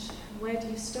change? Where do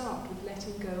you start with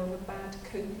letting go of a bad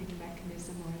coping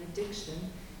mechanism or an addiction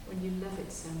when you love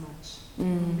it so much?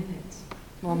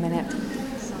 1 minute.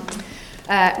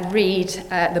 Read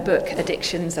the book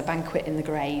Addictions, A Banquet in the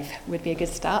Grave would be a good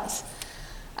start.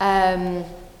 I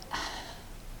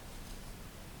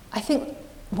think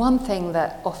one thing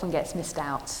that often gets missed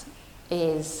out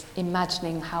is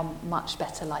imagining how much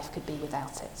better life could be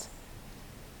without it.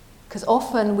 Because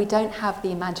often we don't have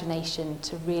the imagination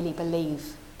to really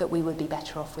believe that we would be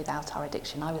better off without our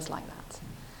addiction. I was like that.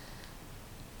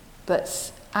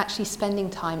 But actually spending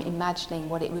time imagining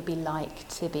what it would be like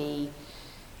to be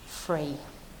free,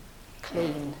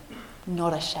 clean,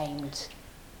 not ashamed,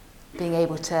 being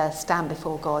able to stand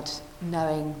before God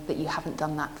knowing that you haven't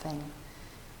done that thing,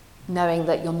 knowing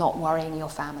that you're not worrying your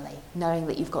family, knowing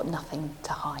that you've got nothing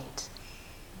to hide.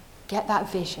 Get that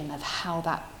vision of how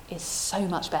that is so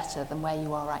much better than where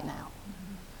you are right now.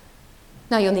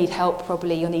 Now you'll need help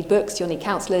probably, you'll need books, you'll need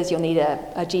counsellors, you'll need a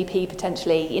GP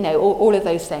potentially, all of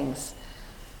those things.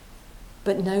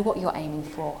 But know what you're aiming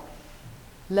for.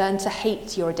 Learn to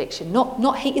hate your addiction,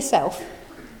 not hate yourself,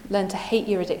 learn to hate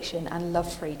your addiction and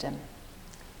love freedom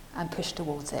and push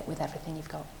towards it with everything you've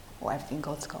got, or everything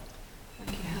God's got.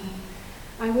 Thank you, Helen.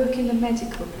 I work in the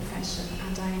medical profession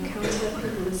and I encounter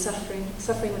people with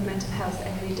suffering with mental health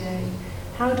every day.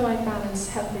 How do I balance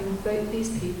helping both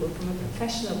these people from a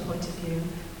professional point of view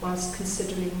whilst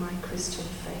considering my Christian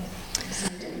faith?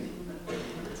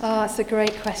 Oh, it's a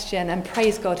great question, and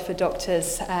praise God for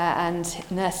doctors and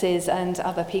nurses and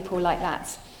other people like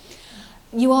that.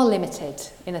 You are limited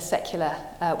in a secular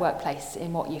workplace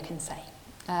in what you can say,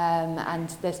 and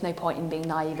there's no point in being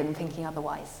naive and thinking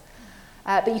otherwise.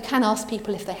 But you can ask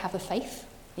people if they have a faith.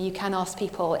 You can ask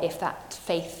people if that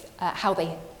faith, how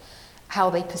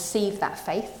they perceive that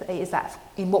faith.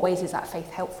 In what ways is that faith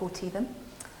helpful to them?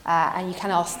 And you can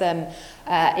ask them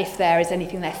if there is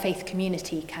anything their faith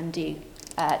community can do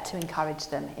to encourage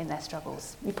them in their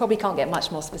struggles. You probably can't get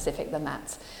much more specific than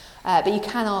that. But you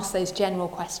can ask those general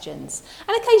questions.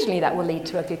 And occasionally that will lead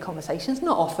to a good conversation.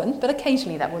 Not often, but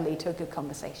occasionally that will lead to a good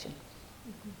conversation.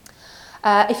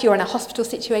 If you're in a hospital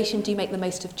situation, do make the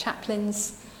most of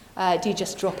chaplains. Do you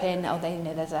just drop in,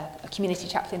 there's a community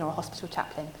chaplain or a hospital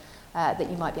chaplain that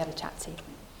you might be able to chat to.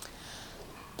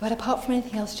 But apart from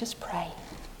anything else, just pray.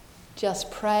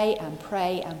 Just pray and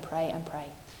pray and pray and pray.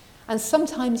 And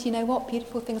sometimes, you know what,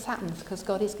 beautiful things happen because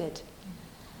God is good.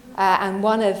 And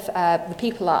one of the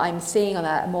people that I'm seeing on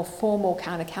a more formal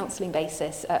kind of counselling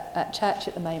basis at church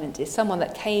at the moment is someone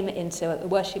that came into the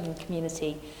worshiping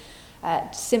community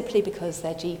simply because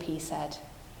their GP said,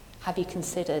 have you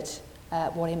considered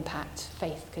what impact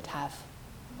faith could have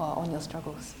on your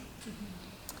struggles?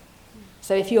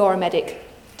 So if you are a medic,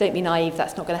 don't be naive,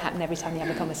 that's not going to happen every time you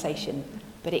have a conversation,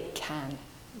 but it can,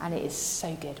 and it is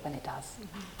so good when it does.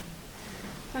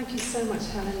 Thank you so much,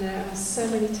 Helen. There are so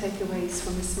many takeaways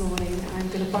from this morning. I'm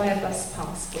going to buy a bus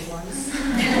pass for once.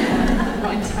 I'm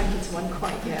not entitled to one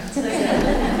quite yet.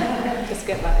 Just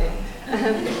get that in.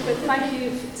 But thank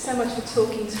you so much for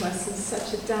talking to us in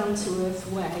such a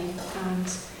down-to-earth way and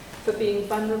for being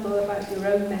vulnerable about your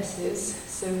own messes,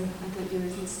 so that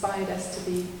you've inspired us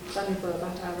to be vulnerable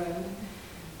about our own,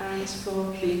 and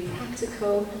for being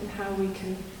practical in how we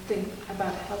can think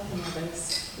about helping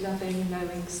others, loving,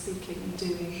 knowing, speaking and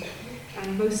doing.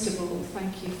 And most of all,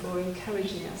 thank you for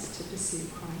encouraging us to pursue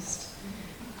Christ.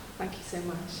 Thank you so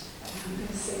much. I'm going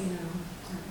to say now.